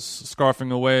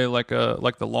scarfing away like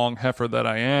the long heifer that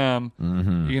I am,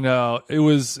 it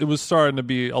was starting to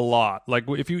be a lot. Like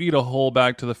if you eat a whole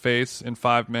bag to the face in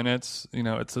 5 minutes,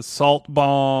 it's a salt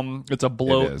bomb, it's a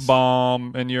bloat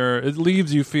bomb, and it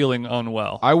leaves you feeling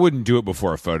unwell. I wouldn't do it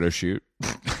before a photo shoot.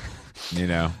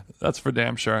 That's for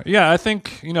damn sure. Yeah, I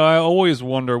think, I always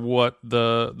wonder what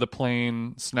the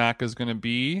plane snack is going to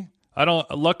be.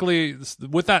 Luckily,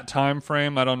 with that time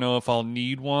frame, I don't know if I'll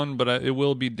need one, but it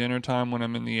will be dinner time when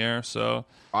I'm in the air, so.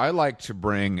 I like to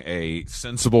bring a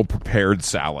sensible prepared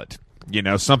salad.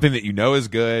 Something that is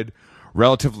good,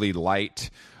 relatively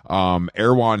light.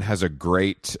 Erewhon has a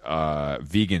great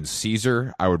vegan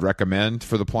Caesar I would recommend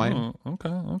for the plane. Oh,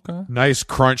 okay. Nice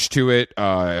crunch to it.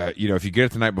 If you get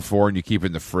it the night before and you keep it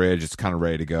in the fridge, it's kind of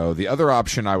ready to go. The other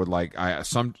option I would like,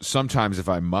 sometimes if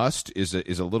I must, is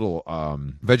a little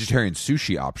vegetarian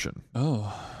sushi option.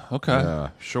 Oh, okay.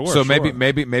 Sure. So maybe an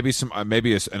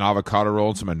avocado roll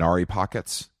and some Inari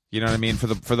pockets. You know what I mean? For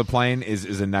the plane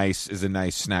is a nice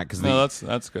snack.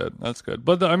 That's good. That's good.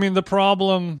 But the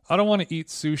problem, I don't want to eat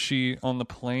sushi on the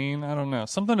plane. I don't know,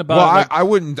 something about. Well, I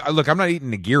wouldn't look. I'm not eating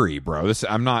nigiri, bro.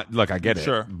 I'm not. Look, I get it.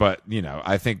 Sure. But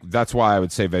I think that's why I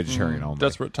would say vegetarian only.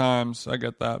 Desperate times, I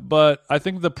get that. But I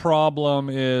think the problem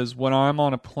is when I'm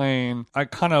on a plane, I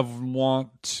kind of want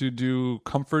to do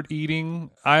comfort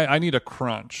eating. I need a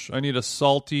crunch. I need a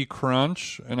salty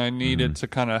crunch, and I need it to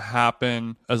kind of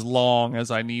happen as long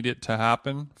as I need it to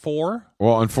happen for.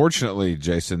 Well, unfortunately,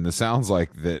 Jason, this sounds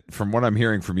like that. From what I'm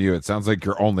hearing from you, it sounds like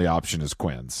your only option is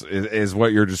Quins. Is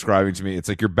what you're describing to me. It's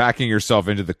like you're backing yourself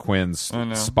into the Quins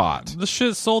spot. The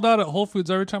shit's sold out at Whole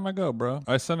Foods every time I go, bro.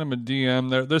 I send them a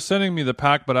DM. They're sending me the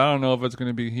pack, but I don't know if it's going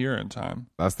to be here in time.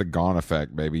 That's the gone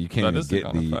effect, baby. You can't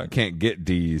you can't get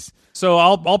D's. So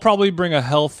I'll probably bring a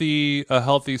healthy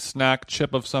snack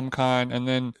chip of some kind, and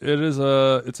then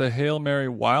it's a Hail Mary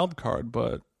wild card,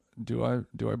 but. Do I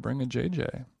bring a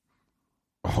JJ?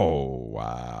 Oh,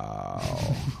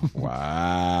 wow.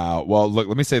 Wow. Well, look,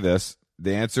 let me say this.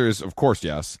 The answer is, of course,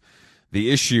 yes.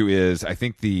 The issue is, I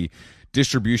think the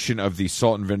distribution of the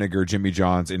salt and vinegar Jimmy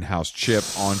John's in-house chip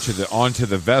onto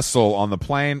the vessel on the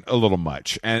plane, a little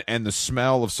much. And the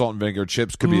smell of salt and vinegar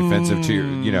chips could be offensive to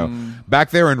you.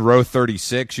 Back there in row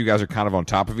 36, you guys are kind of on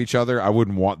top of each other. I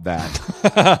wouldn't want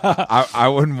that. I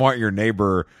wouldn't want your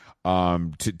neighbor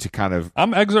to kind of.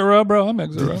 I'm exit row, bro. I'm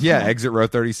exit row. Yeah, exit row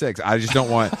 36. I just don't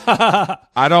want.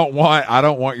 I don't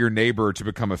want your neighbor to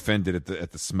become offended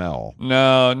at the smell.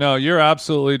 No, you're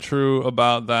absolutely true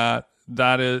about that.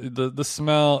 That is the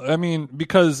smell. I mean,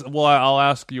 because I'll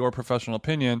ask your professional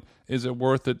opinion. Is it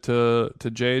worth it to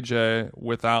JJ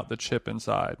without the chip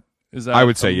inside? Is that? I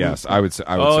would say yes. I would say.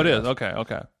 It is.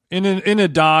 Okay. In a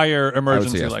dire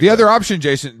emergency yes. like the that. other option,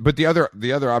 Jason, but the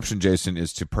other option, Jason,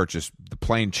 is to purchase the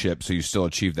plain chip so you still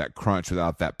achieve that crunch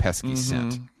without that pesky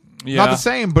scent. Yeah. Not the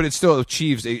same, but it still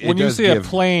achieves. When you say a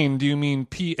plane, do you mean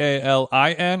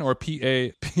PALIN or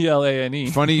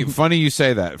PAPLANE? Funny you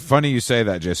say that. Funny you say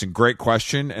that, Jason. Great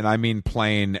question, and I mean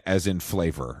plain as in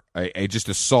flavor. Just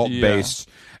a salt based,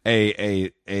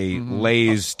 a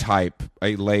Lay's type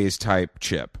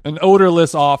chip, an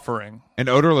odorless offering.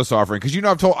 Because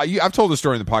I've told the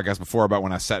story in the podcast before about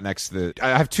when I sat next to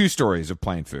I have two stories of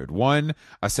plain food. One,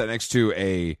 I sat next to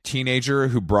a teenager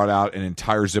who brought out an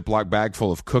entire Ziploc bag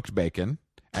full of cooked bacon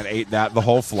and ate that the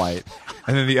whole flight.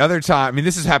 And then the other time, I mean,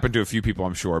 this has happened to a few people,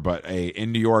 I'm sure, but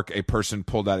in New York, a person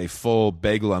pulled out a full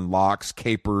bagel and lox,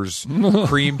 capers,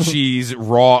 cream cheese,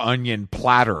 raw onion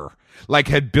platter. Like,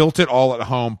 had built it all at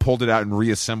home, pulled it out, and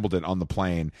reassembled it on the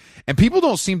plane. And people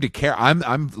don't seem to care.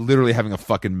 I'm literally having a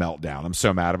fucking meltdown. I'm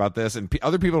so mad about this, and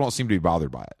other people don't seem to be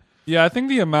bothered by it. Yeah, I think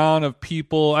the amount of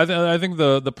people, I think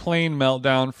the plane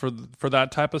meltdown for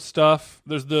that type of stuff.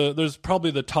 There's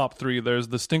probably the top three. There's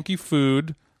the stinky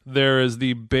food. There is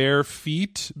the bare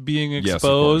feet being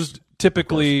exposed,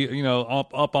 typically,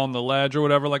 up on the ledge or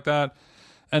whatever like that.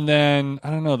 And then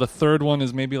I don't know. The third one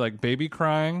is maybe like baby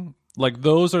crying. Like,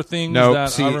 those are things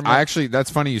that see, I remember. actually, that's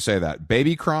funny you say that.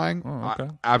 Baby crying okay.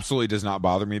 absolutely does not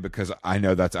bother me because I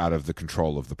know that's out of the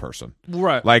control of the person.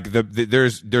 Right. Like,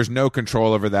 there's no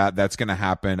control over that. That's going to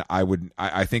happen.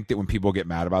 I think that when people get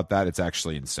mad about that, it's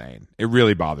actually insane. It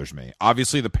really bothers me.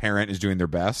 Obviously, the parent is doing their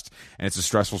best, and it's a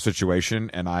stressful situation,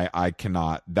 and I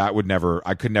could never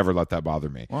let that bother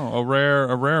me. Wow, a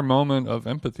rare moment of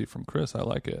empathy from Chris. I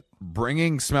like it.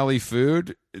 Bringing smelly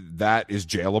food, that is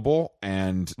jailable,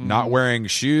 and not wearing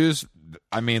shoes.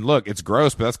 I mean, look, it's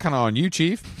gross, but that's kind of on you,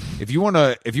 Chief. If you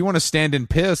wanna stand in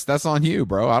piss, that's on you,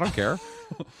 bro. I don't care.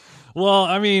 Well,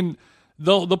 I mean,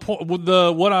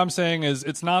 what I'm saying is,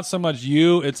 it's not so much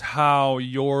you; it's how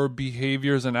your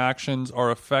behaviors and actions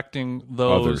are affecting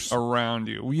those Others around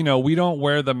you. We don't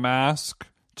wear the mask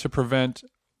to prevent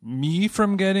me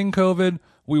from getting COVID.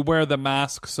 We wear the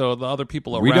mask so the other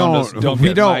people around us don't.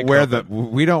 We don't wear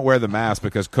the mask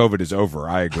because COVID is over.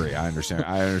 I agree. I understand.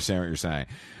 I understand what you're saying.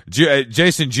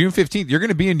 Jason, June 15th, you're going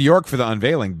to be in New York for the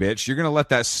unveiling, bitch. You're going to let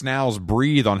that snowls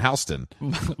breathe on Houston.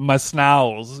 My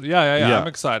snowls. Yeah. I'm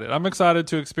excited. I'm excited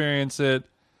to experience it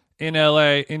in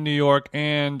LA, in New York,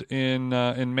 and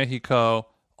in Mexico,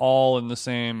 all in the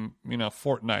same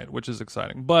fortnight, which is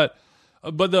exciting. But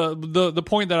the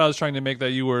point that I was trying to make that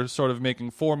you were sort of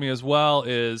making for me as well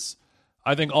is,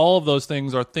 I think all of those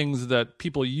things are things that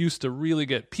people used to really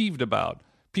get peeved about.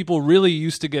 People really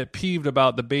used to get peeved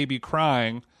about the baby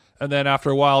crying, and then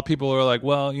after a while, people are like,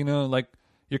 well, like,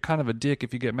 you're kind of a dick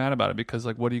if you get mad about it because,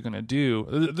 like, what are you going to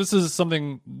do? This is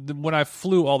something, when I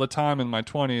flew all the time in my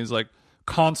 20s, like,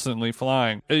 constantly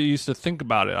flying, I used to think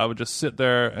about it. I would just sit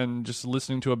there and just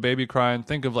listening to a baby cry and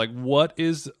think of, like,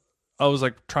 I was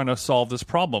like trying to solve this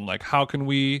problem. Like, how can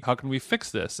we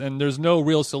fix this? And there's no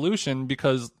real solution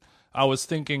because I was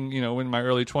thinking, in my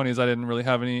early 20s, I didn't really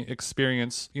have any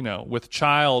experience, with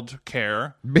child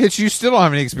care. Bitch, you still don't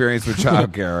have any experience with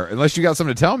child care unless you got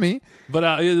something to tell me.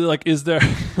 But like, is there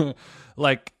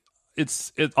like,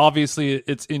 it's obviously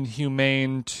it's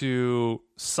inhumane to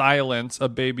silence a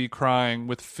baby crying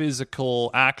with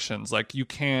physical actions. Like, you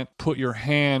can't put your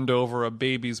hand over a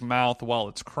baby's mouth while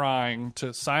it's crying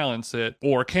to silence it,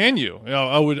 or can you?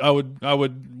 I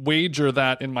would wager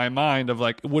that in my mind of,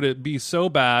 like, would it be so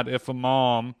bad if a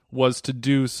mom was to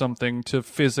do something to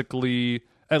physically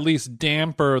at least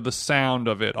damper the sound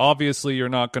of it? Obviously, you're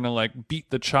not going to, like, beat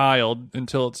the child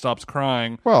until it stops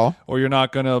crying. Well, or you're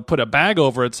not going to put a bag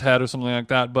over its head or something like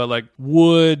that. But, like,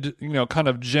 would, kind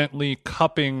of gently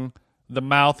cupping the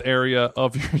mouth area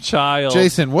of your child.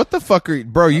 Jason, what the fuck are you,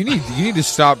 bro? You need to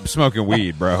stop smoking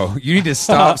weed, bro. You need to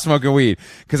stop smoking weed,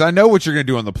 because I know what you're going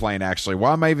to do on the plane. Actually,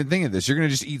 why am I even thinking of this? You're going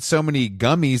to just eat so many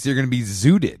gummies, you're going to be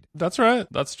zooted. That's right.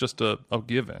 That's just a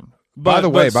given. By the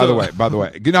way,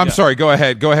 no, I'm sorry. Go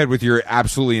ahead with your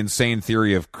absolutely insane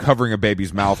theory of covering a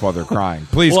baby's mouth while they're crying.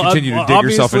 Please continue to dig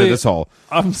yourself into this hole.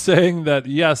 I'm saying that,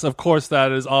 yes, of course,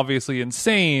 that is obviously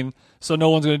insane. So no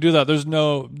one's going to do that. There's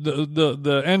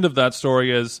the end of that story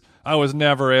is I was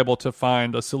never able to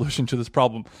find a solution to this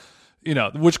problem,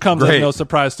 which comes as no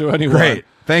surprise to anyone. Great.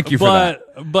 Thank you for that.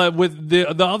 But with the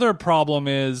other problem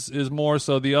is more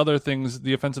so the other things,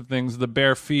 the offensive things, the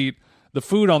bare feet, the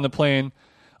food on the plane,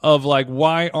 of, like,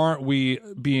 why aren't we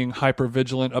being hyper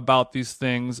vigilant about these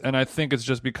things? And I think it's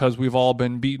just because we've all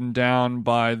been beaten down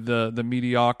by the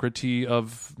mediocrity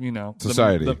of,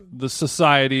 society, the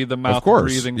society, the mouth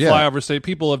breathing flyover state.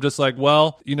 People have just, like,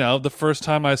 well, the first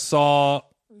time I saw,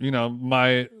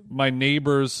 my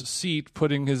neighbor's seat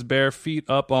putting his bare feet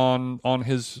up on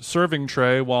his serving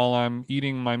tray while I'm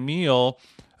eating my meal,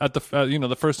 at the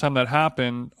first time that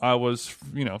happened, I was,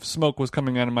 smoke was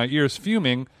coming out of my ears,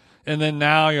 fuming. And then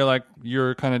now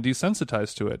you're kind of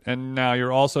desensitized to it. And now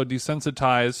you're also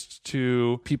desensitized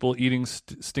to people eating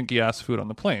stinky ass food on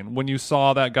the plane. When you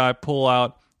saw that guy pull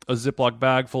out a Ziploc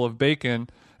bag full of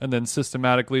bacon and then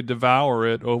systematically devour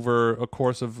it over a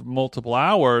course of multiple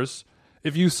hours,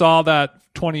 if you saw that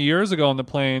 20 years ago on the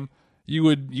plane, you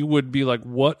would be like,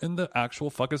 what in the actual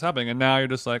fuck is happening? And now you're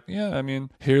just like, yeah, I mean,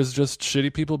 here's just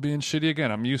shitty people being shitty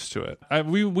again. I'm used to it.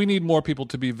 We need more people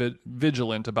to be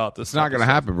vigilant about this. It's not going to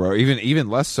happen, bro. Even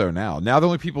less so now. Now the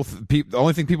only the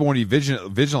only thing people want to be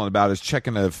vigilant about is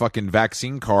checking a fucking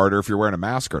vaccine card or if you're wearing a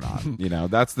mask or not. You know,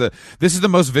 this is the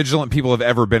most vigilant people have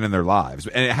ever been in their lives,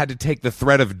 and it had to take the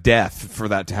threat of death for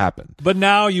that to happen. But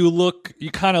now you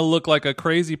kind of look like a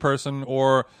crazy person,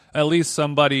 or at least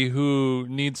somebody who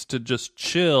needs to just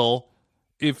chill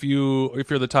if you're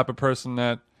the type of person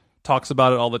that talks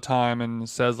about it all the time and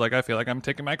says like, I feel like I'm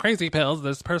taking my crazy pills.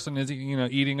 This person is,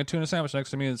 eating a tuna sandwich next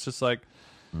to me. It's just like,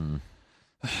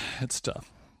 it's tough.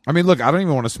 I mean, look, I don't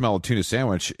even want to smell a tuna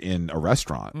sandwich in a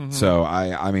restaurant. So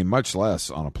I mean, much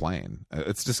less on a plane.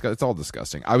 It's all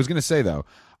disgusting. I was going to say though,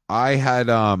 I had,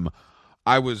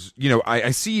 I was,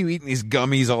 I see you eating these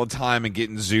gummies all the time and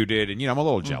getting zooted, and I'm a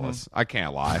little jealous. I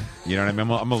can't lie. You know what I mean?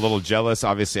 I'm a little jealous.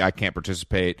 Obviously, I can't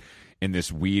participate in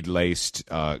this weed-laced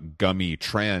gummy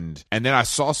trend. And then I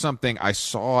saw something. I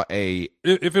saw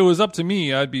If it was up to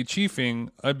me, I'd be chiefing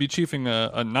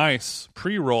a nice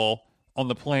pre-roll on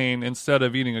the plane instead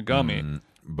of eating a gummy.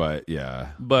 But yeah,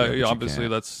 obviously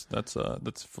that's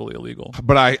fully illegal.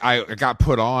 But I got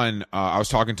put on. I was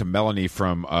talking to Melanie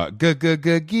from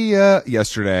Gia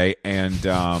yesterday, and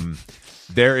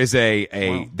there is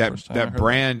that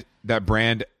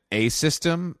brand A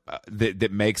system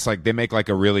that makes they make like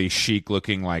a really chic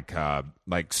looking like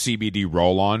CBD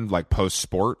roll on like post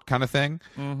sport kind of thing.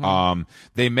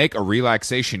 They make a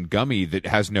relaxation gummy that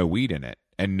has no weed in it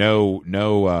and no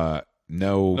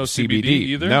CBD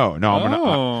either. No. I'm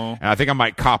gonna, and I think I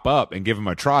might cop up and give them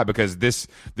a try because this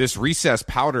recess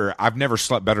powder, I've never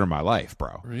slept better in my life,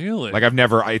 bro. Really? Like I've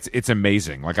never. It's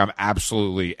amazing. Like I'm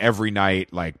absolutely every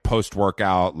night, like post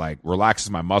workout, like relaxes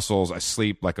my muscles. I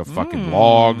sleep like a fucking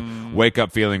log. Wake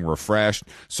up feeling refreshed.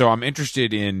 So I'm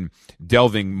interested in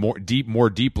delving more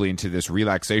deeply into this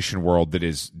relaxation world that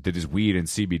is weed and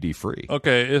CBD free.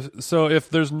 Okay, if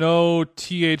there's no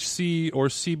THC or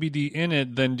CBD in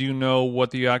it, then do you know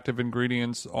what the active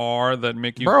ingredients are that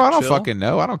make you Bro, I don't chill? fucking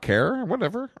know. I don't care.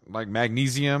 Whatever. Like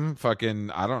magnesium,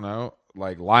 fucking, I don't know.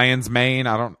 Like lion's mane.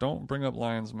 Don't bring up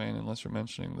lion's mane unless you're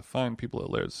mentioning the fine people at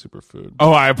Laird's Superfood.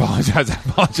 Oh, I apologize.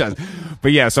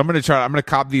 But yeah, so I'm gonna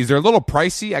cop these. They're a little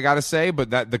pricey, I gotta say, but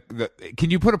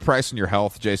can you put a price on your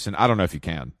health, Jason? I don't know if you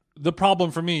can. The problem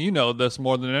for me, you know this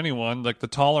more than anyone, like the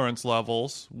tolerance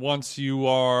levels, once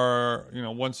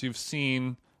you've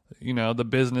seen the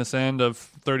business end of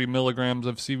 30 milligrams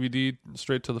of CBD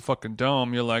straight to the fucking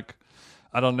dome, you're like,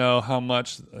 I don't know how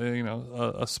much,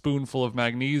 a spoonful of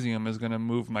magnesium is going to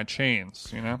move my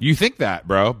chains, You think that,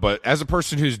 bro, but as a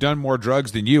person who's done more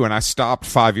drugs than you, and I stopped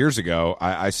 5 years ago,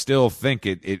 I still think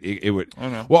it would. I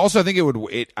know. Well, also I think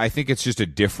I think it's just a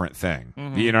different thing.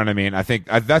 You know what I mean? I think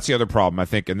that's the other problem. I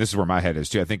think, and this is where my head is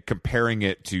too. I think comparing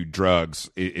it to drugs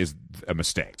is a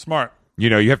mistake. Smart.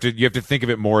 You have to think of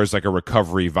it more as like a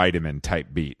recovery vitamin type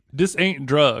beat. This ain't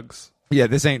drugs. Yeah,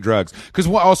 this ain't drugs. Because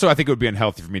also, I think it would be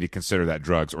unhealthy for me to consider that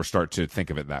drugs or start to think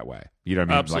of it that way. You know what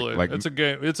I mean? Absolutely. Like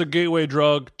it's a gateway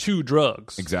drug to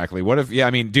drugs. Exactly. What if? Yeah,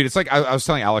 I mean, dude, it's like I was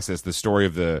telling Alex the story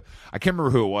of I can't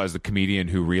remember who it was, the comedian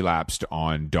who relapsed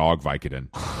on dog Vicodin.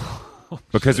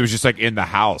 Because it was just like in the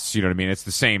house. You know what I mean? It's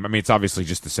the same. I mean, it's obviously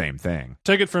just the same thing.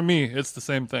 Take it from me, it's the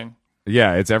same thing.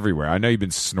 Yeah, it's everywhere. I know you've been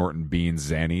snorting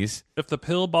beans, Xannies. If the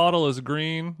pill bottle is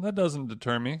green, that doesn't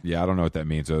deter me. Yeah, I don't know what that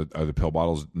means. Are the pill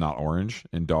bottles not orange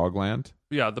in Dogland?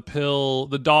 Yeah,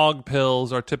 the dog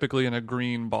pills are typically in a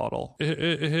green bottle.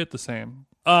 It hit the same.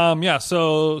 Yeah,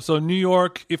 so New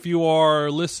York, if you are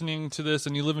listening to this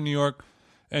and you live in New York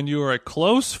and you are a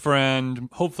close friend,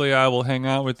 hopefully I will hang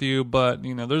out with you, but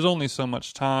there's only so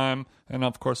much time, and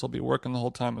of course I'll be working the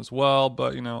whole time as well,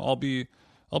 but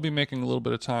I'll be making a little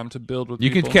bit of time to build with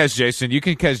people. You can catch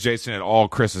Jason at all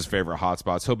Chris's favorite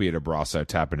hotspots. He'll be at Abrazo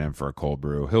tapping in for a cold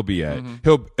brew. He'll be at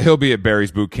he'll be at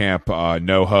Barry's Boot Camp,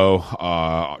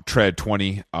 NoHo, Tread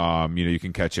 20. You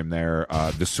can catch him there.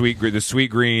 The Sweet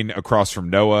Green across from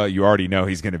Noah. You already know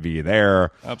he's going to be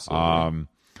there. Absolutely.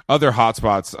 Other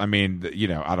hotspots. I mean,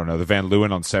 I don't know, the Van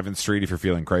Leeuwen on 7th Street if you're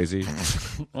feeling crazy.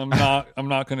 I'm not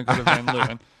going to go to Van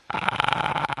Leeuwen.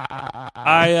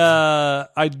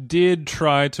 I did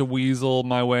try to weasel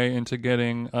my way into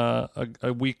getting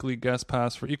a weekly guest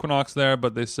pass for Equinox there,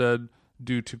 but they said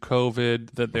due to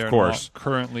COVID that they're not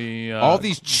currently all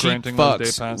these cheap granting fucks.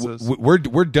 those day passes.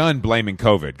 We're done blaming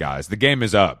COVID, guys. The game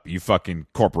is up. You fucking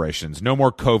corporations. No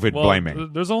more COVID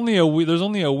blaming. There's only a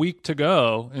week to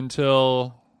go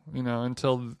until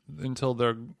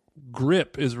they're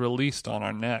grip is released on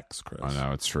our necks, Chris. I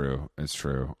know, it's true. It's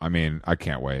true. I mean, I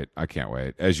can't wait.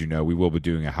 As you know, we will be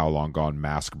doing a How Long Gone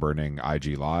mask burning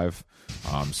IG live.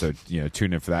 So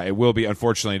tune in for that. It will be,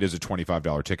 unfortunately, it is a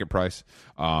 $25 ticket price.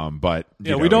 But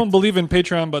we don't believe in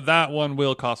Patreon, but that one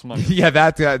will cost money. Yeah,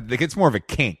 that it's more of a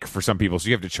kink for some people, so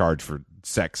you have to charge for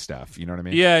sex stuff. You know what I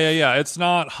mean? Yeah. It's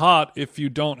not hot if you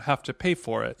don't have to pay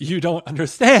for it. You don't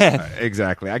understand.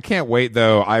 Exactly. I can't wait,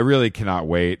 though. I really cannot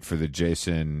wait for the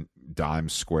Jason Dime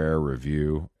Square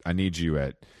review. I need you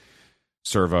at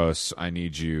Servos. I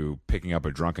need you picking up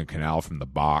a drunken canal from the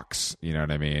box. You know what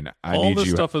I mean? All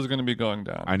this stuff is going to be going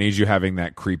down. I need you having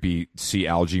that creepy sea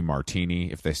algae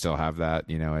martini, if they still have that,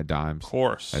 at Dimes. Of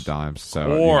course. At Dimes.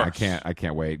 So I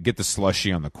can't wait. Get the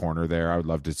slushy on the corner there. I would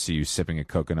love to see you sipping a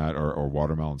coconut or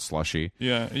watermelon slushy.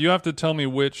 Yeah. You have to tell me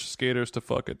which skaters to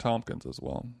fuck at Tompkins as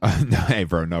well. No, hey,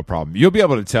 bro, no problem. You'll be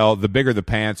able to tell. The bigger the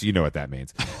pants, you know what that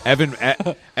means.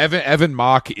 Evan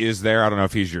Mock is there. I don't know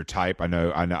if he's your type. I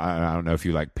don't know if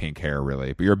you like pink hair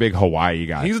really, but you're a big Hawaii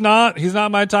guy. He's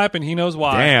not my type, and he knows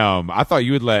why. Damn, I thought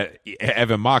you would let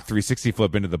Evan Mock 360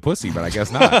 flip into the pussy, but I guess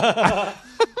not.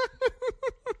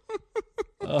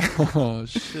 Oh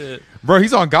shit, bro,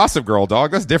 he's on Gossip Girl,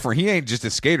 dog. That's different. He ain't just a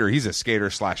skater. He's a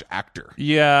skater/actor.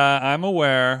 Yeah, I'm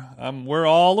aware. We're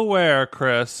all aware,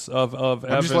 Chris, of I'm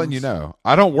Evans. just letting you know.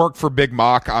 I don't work for Big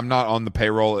Mock. I'm not on the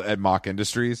payroll at Mock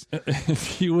Industries. If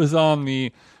he was on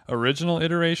the original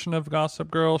iteration of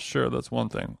Gossip Girl, sure, that's one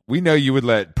thing. We know you would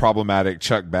let problematic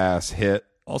Chuck Bass hit.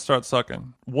 I'll start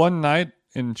sucking. One night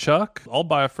in Chuck, I'll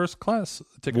buy a first class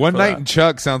ticket. One night in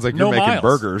Chuck sounds like you're making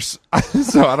burgers.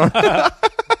 So I don't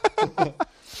I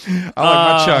like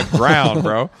my Chuck brown,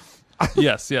 bro.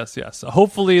 Yes.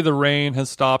 Hopefully the rain has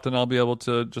stopped and I'll be able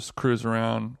to just cruise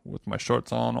around with my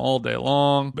shorts on all day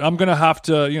long. I'm going to have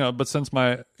to, but since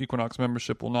my Equinox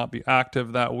membership will not be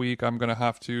active that week, I'm going to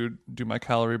have to do my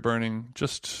calorie burning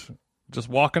just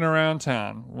walking around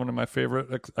town. One of my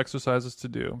favorite exercises to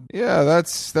do. Yeah, that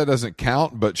doesn't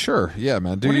count, but sure. Yeah,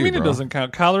 man. What do you mean bro? It doesn't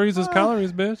count? Calories is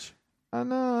calories, bitch. I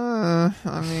know.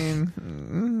 I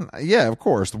mean, yeah, of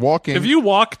course. Walking. If you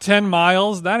walk 10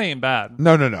 miles, that ain't bad.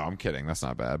 No. I'm kidding. That's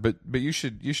not bad. But you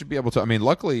should be able to. I mean,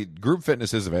 luckily, group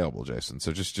fitness is available, Jason.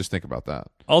 So just think about that.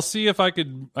 I'll see if I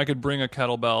could bring a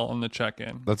kettlebell on the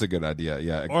check-in. That's a good idea.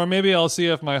 Yeah. Or maybe I'll see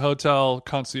if my hotel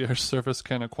concierge service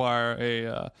can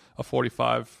acquire a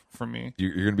 45 for me.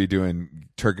 You're going to be doing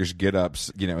Turkish get-ups,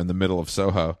 in the middle of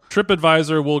Soho.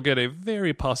 TripAdvisor will get a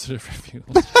very positive review.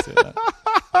 Let's just say that.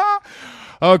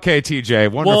 Okay,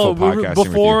 TJ, wonderful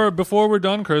podcasting Before we're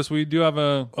done, Chris, we do have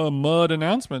a Mud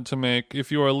announcement to make.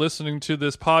 If you are listening to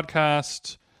this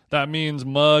podcast, that means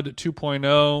Mud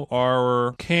 2.0,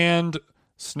 our canned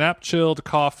snap-chilled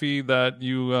coffee that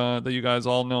you guys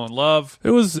all know and love.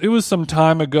 It was some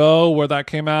time ago where that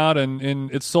came out, and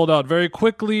it sold out very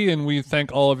quickly, and we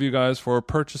thank all of you guys for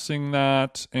purchasing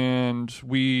that, and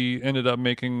we ended up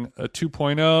making a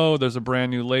 2.0. There's a brand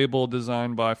new label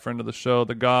designed by a friend of the show,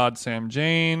 the God, Sam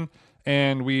Jane,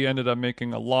 and we ended up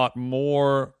making a lot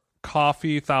more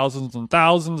coffee, thousands and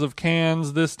thousands of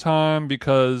cans this time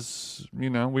because we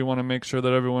want to make sure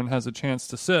that everyone has a chance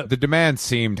to sip. The demand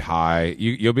seemed high.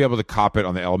 You'll be able to cop it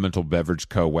on the Elemental Beverage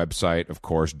Co. website, of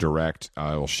course, direct.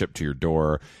 It will ship to your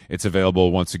door. It's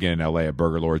available once again in LA at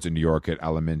Burger Lords, in New York at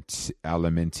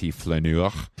Alimenti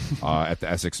Flaneur, at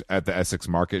the Essex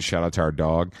Market. Shout out to our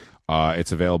dog.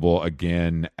 It's available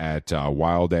again at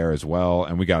Wild Air as well,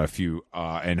 and we got a few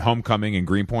in Homecoming in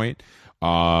Greenpoint.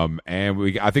 And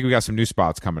I think we got some new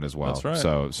spots coming as well. That's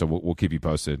right. So we'll keep you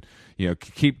posted.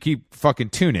 Keep fucking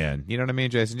tune in. You know what I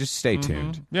mean, Jason? Just stay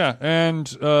tuned. Yeah, and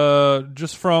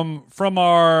just from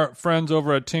our friends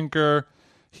over at Tinker,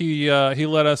 he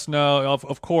let us know.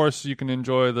 Of course, you can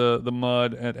enjoy the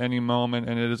mud at any moment,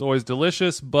 and it is always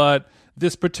delicious. But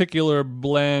this particular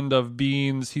blend of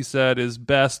beans, he said, is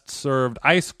best served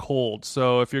ice cold.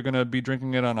 So if you're going to be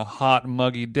drinking it on a hot,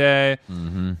 muggy day,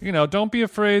 don't be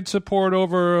afraid to pour it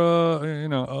over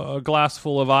a glass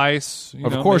full of ice.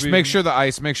 Of course, make sure the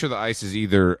ice is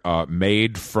either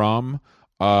made from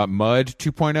Mud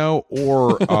 2.0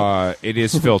 or it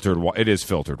is filtered. It is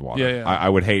filtered water. Yeah. I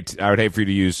would hate for you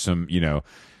to use some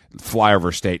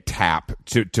flyover state tap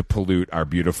to pollute our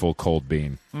beautiful cold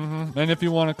bean. Mm-hmm. And if you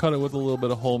want to cut it with a little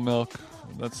bit of whole milk,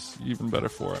 that's even better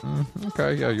for it.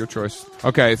 Okay, yeah, your choice.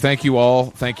 Okay, thank you all.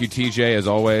 Thank you, TJ, as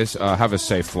always. Have a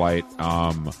safe flight.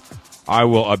 I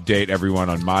will update everyone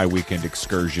on my weekend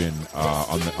excursion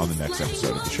on the next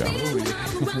episode of the show.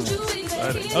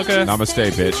 Okay.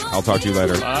 Namaste, bitch. I'll talk to you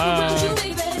later. Bye.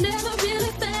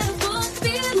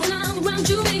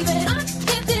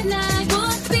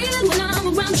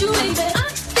 Around you, baby.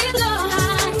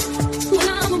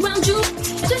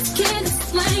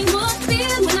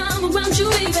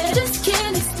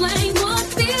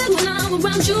 I'm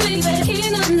around you, baby.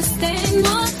 Can't understand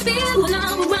what I feel when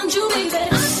I'm around you, baby.